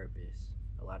is your purpose?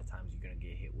 A lot of times you're gonna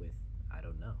get hit with, I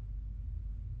don't know,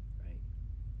 right?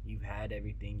 You've had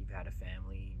everything, you've had a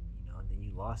family, and then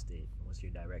you lost it. What's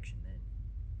your direction then?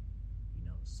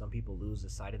 Some people lose the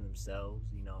sight of themselves,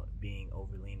 being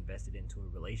overly invested into a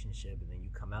relationship, and then you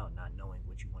come out not knowing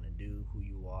what you want to do, who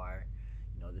you are,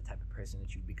 the type of person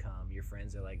that you become. Your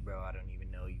friends are like, bro, I don't even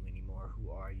know you anymore.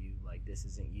 Who are you? Like, this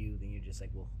isn't you. Then you're just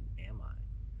like, well, who am I?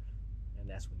 And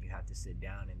that's when you have to sit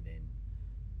down and then,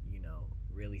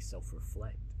 really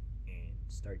self-reflect and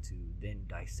start to then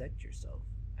dissect yourself,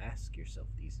 ask yourself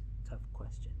these tough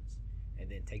questions, and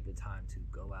then take the time to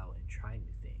go out and try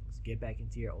new things. Get back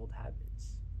into your old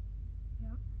habits.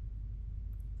 Yep.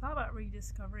 It's all about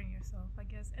rediscovering yourself, I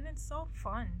guess. And it's so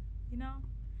fun,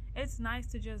 It's nice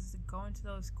to just go into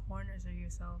those corners of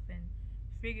yourself and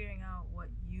figuring out what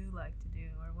you like to do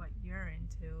or what you're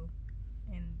into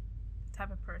and the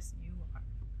type of person you are.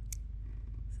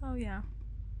 So, yeah.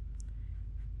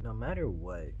 No matter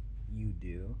what you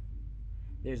do,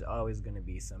 there's always going to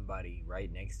be somebody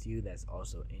right next to you that's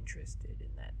also interested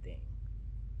in that thing.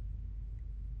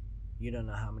 You don't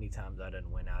know how many times I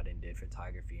done went out and did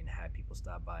photography and had people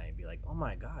stop by and be like, oh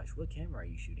my gosh, what camera are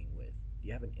you shooting with? Do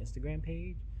you have an Instagram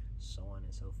page? So on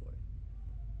and so forth.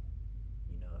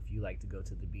 If you like to go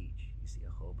to the beach, you see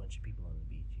a whole bunch of people on the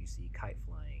beach. You see kite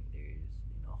flying. There's,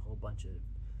 a whole bunch of,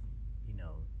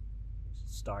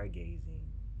 stargazing,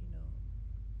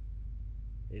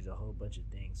 There's a whole bunch of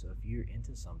things. So if you're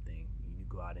into something, you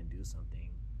go out and do something,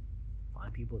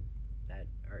 find people that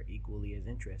are equally as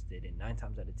interested. And 9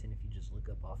 times out of 10, if you just look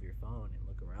up off your phone and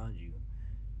look around you,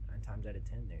 9 times out of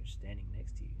 10, they're standing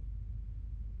next to you.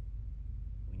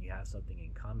 When you have something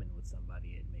in common with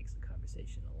somebody, it makes the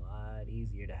conversation a lot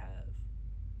easier to have.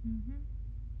 Mm-hmm.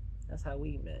 That's how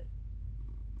we met.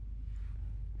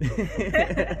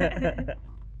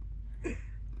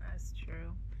 That's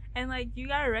true. And you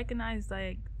gotta recognize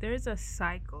there's a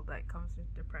cycle that comes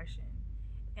with depression,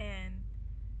 and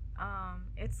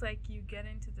it's you get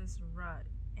into this rut,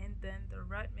 and then the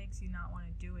rut makes you not want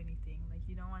to do anything.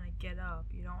 You don't want to get up,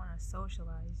 you don't want to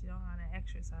socialize, you don't want to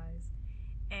exercise,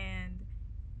 and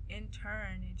in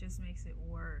turn it just makes it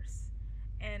worse.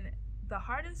 And the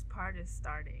hardest part is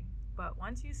starting, but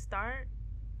once you start,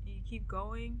 you keep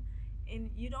going,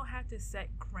 and you don't have to set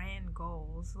grand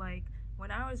goals. When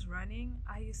I was running,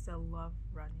 I used to love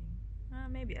running.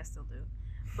 Maybe I still do.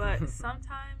 But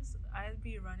sometimes I'd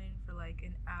be running for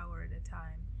an hour at a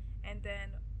time. And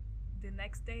then the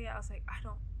next day I was like, I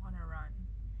don't want to run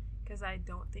because I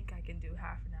don't think I can do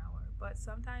half an hour. But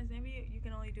sometimes maybe you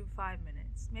can only do 5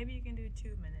 minutes. Maybe you can do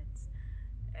 2 minutes.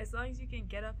 As long as you can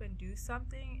get up and do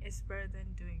something, it's better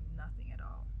than doing nothing at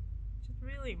all. It's just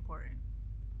really important.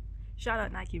 Shout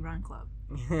out Nike Run Club.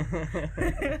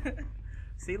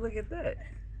 See, look at that.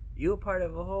 You're part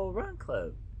of a whole run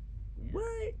club. Yeah.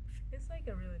 What? It's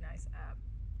a really nice app.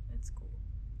 It's cool.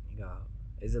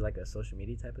 Is it a social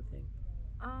media type of thing?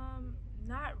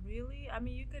 Not really. I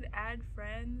mean, you could add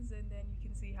friends and then you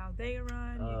can see how they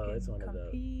run. Oh, you it's can one compete.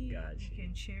 of the. Gotcha. You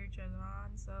can cheer each other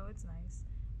on. So it's nice.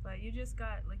 But you just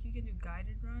got you can do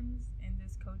guided runs and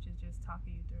this coach is just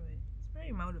talking you through it. It's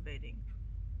very motivating.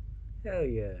 Hell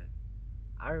yeah.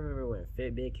 I remember when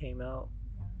Fitbit came out.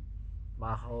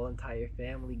 My whole entire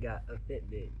family got a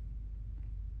Fitbit.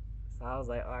 So I was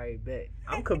like, all right, bet.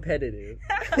 I'm competitive.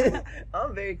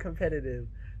 I'm very competitive.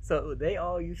 So they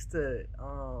all used to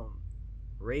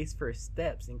race for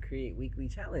steps and create weekly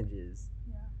challenges.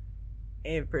 Yeah.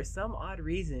 And for some odd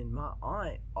reason, my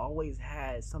aunt always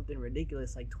had something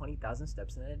ridiculous 20,000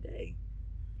 steps in a day.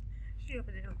 She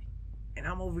evidently. And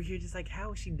I'm over here just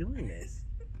how is she doing this?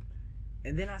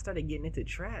 And then I started getting into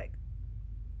track.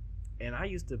 And I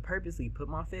used to purposely put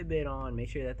my Fitbit on, make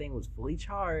sure that thing was fully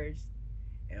charged.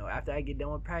 And after I get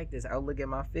done with practice, I'll look at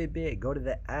my Fitbit, go to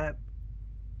the app,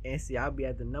 and see I'll be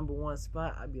at the number 1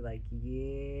 spot. I'll be like,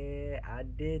 yeah, I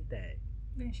did that.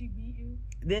 Then she beat you?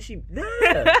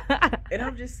 Yeah. And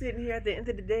I'm just sitting here at the end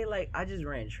of the day, I just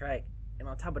ran track. And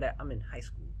on top of that, I'm in high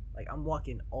school. I'm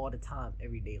walking all the time,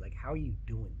 every day. How are you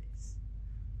doing this?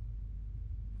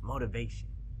 Motivation.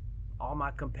 All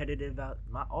my competitive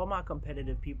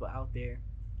people out there,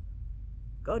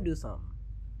 go do something.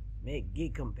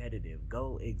 Get competitive.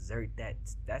 Go exert that.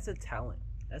 That's a talent.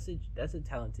 That's a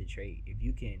talented trait. If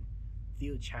you can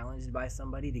feel challenged by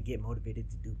somebody to get motivated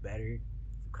to do better,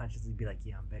 subconsciously be like,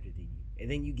 yeah, I'm better than you. And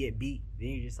then you get beat. Then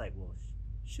you're just like, well,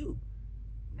 shoot.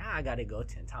 Now I gotta go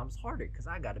 10 times harder because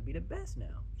I gotta be the best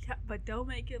now. Yeah, but don't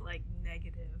make it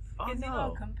negative. Oh, Because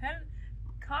no.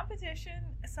 competition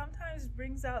sometimes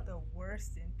brings out the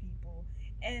worst in people.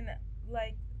 And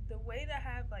like the way to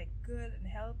have like good and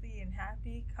healthy and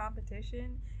happy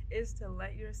competition is to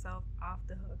let yourself off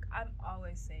the hook. I'm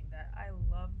always saying that. I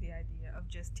love the idea of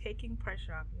just taking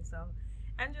pressure off yourself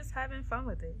and just having fun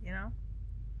with it, you know?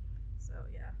 So,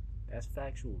 yeah. That's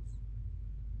factuals.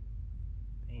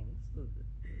 Dang,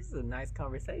 this is a nice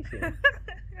conversation.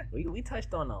 we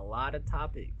touched on a lot of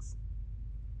topics.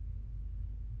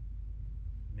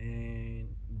 Man,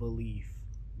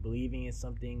 believing in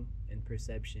something and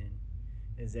perception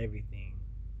is everything,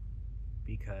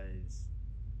 because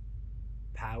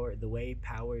the way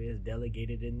power is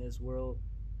delegated in this world,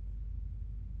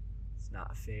 it's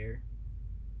not fair,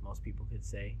 most people could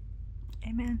say.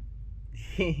 Amen.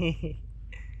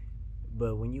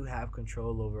 But when you have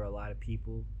control over a lot of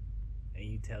people and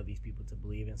you tell these people to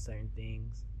believe in certain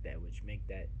things that which make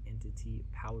that entity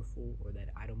powerful, or that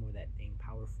item or that thing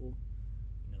powerful,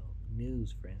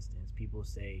 news, for instance, people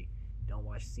say don't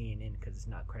watch CNN because it's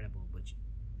not credible, but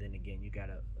then again, you got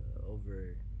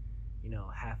over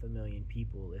 500,000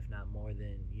 people, if not more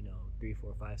than 3,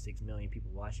 4, 5, 6 million people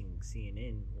watching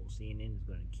CNN. Well, CNN is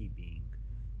going to keep being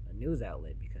a news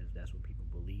outlet because that's what people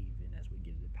believe and that's what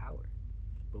gives it power.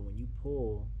 But when you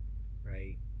pull,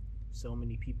 right, so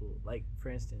many people, like for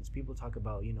instance, people talk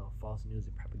about false news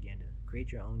and propaganda.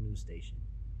 Create your own news station,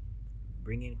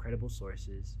 bring in credible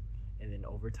sources, and then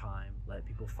over time let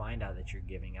people find out that you're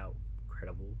giving out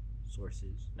credible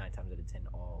sources. 9 times out of 10,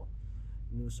 all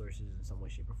news sources in some way,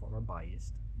 shape, or form are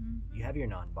biased. Mm-hmm. You have your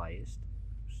non-biased,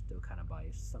 still kind of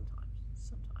biased sometimes,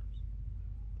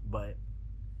 but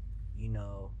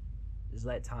just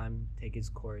let time take its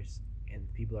course,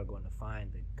 and people are going to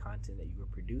find the content that you are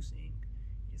producing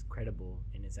is credible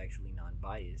and it's actually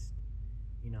non-biased.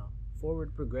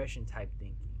 Forward progression type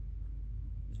thinking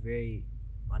is very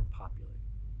unpopular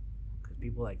because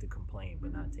people like to complain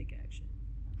but not take action.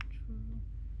 True.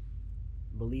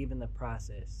 Believe in the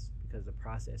process, because the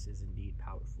process is indeed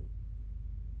powerful.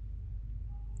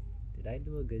 Did I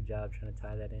do a good job trying to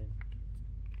tie that in?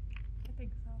 I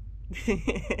think so.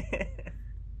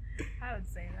 I would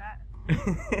say that. I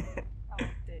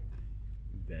liked it.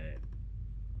 Bet.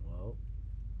 Well,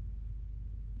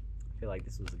 I feel like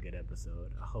this was a good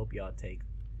episode. I hope y'all take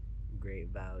great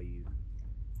value.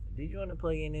 Did you want to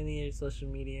plug in any of your social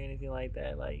media or anything like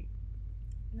that? Like,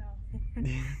 no. I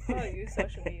don't use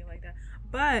social media like that.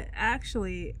 But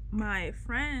actually, my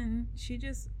friend, she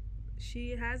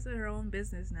has her own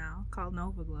business now called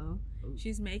Nova Glow. Ooh.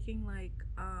 She's making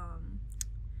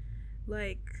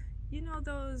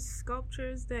those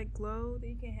sculptures that glow that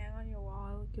you can hang on your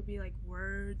wall. It could be like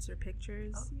words or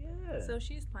pictures. Oh yeah. So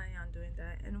she's planning on doing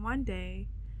that. And one day,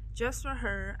 just for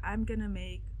her, I'm gonna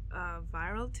make a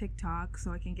viral TikTok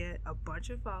so I can get a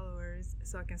bunch of followers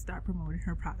so I can start promoting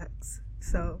her products.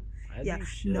 So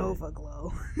Nova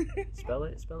Glow. Spell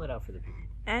it out for the people.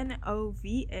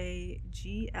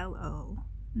 NOVAGLO.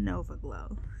 Nova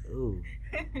Glow. Ooh.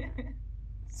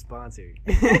 Sponsored.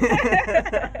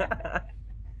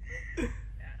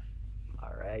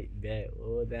 All right, bet.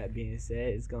 Well, with that being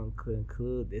said, it's going to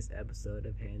conclude this episode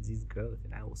of Hansy's Growth,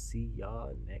 and I will see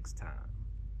y'all next time.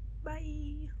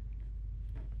 Bye.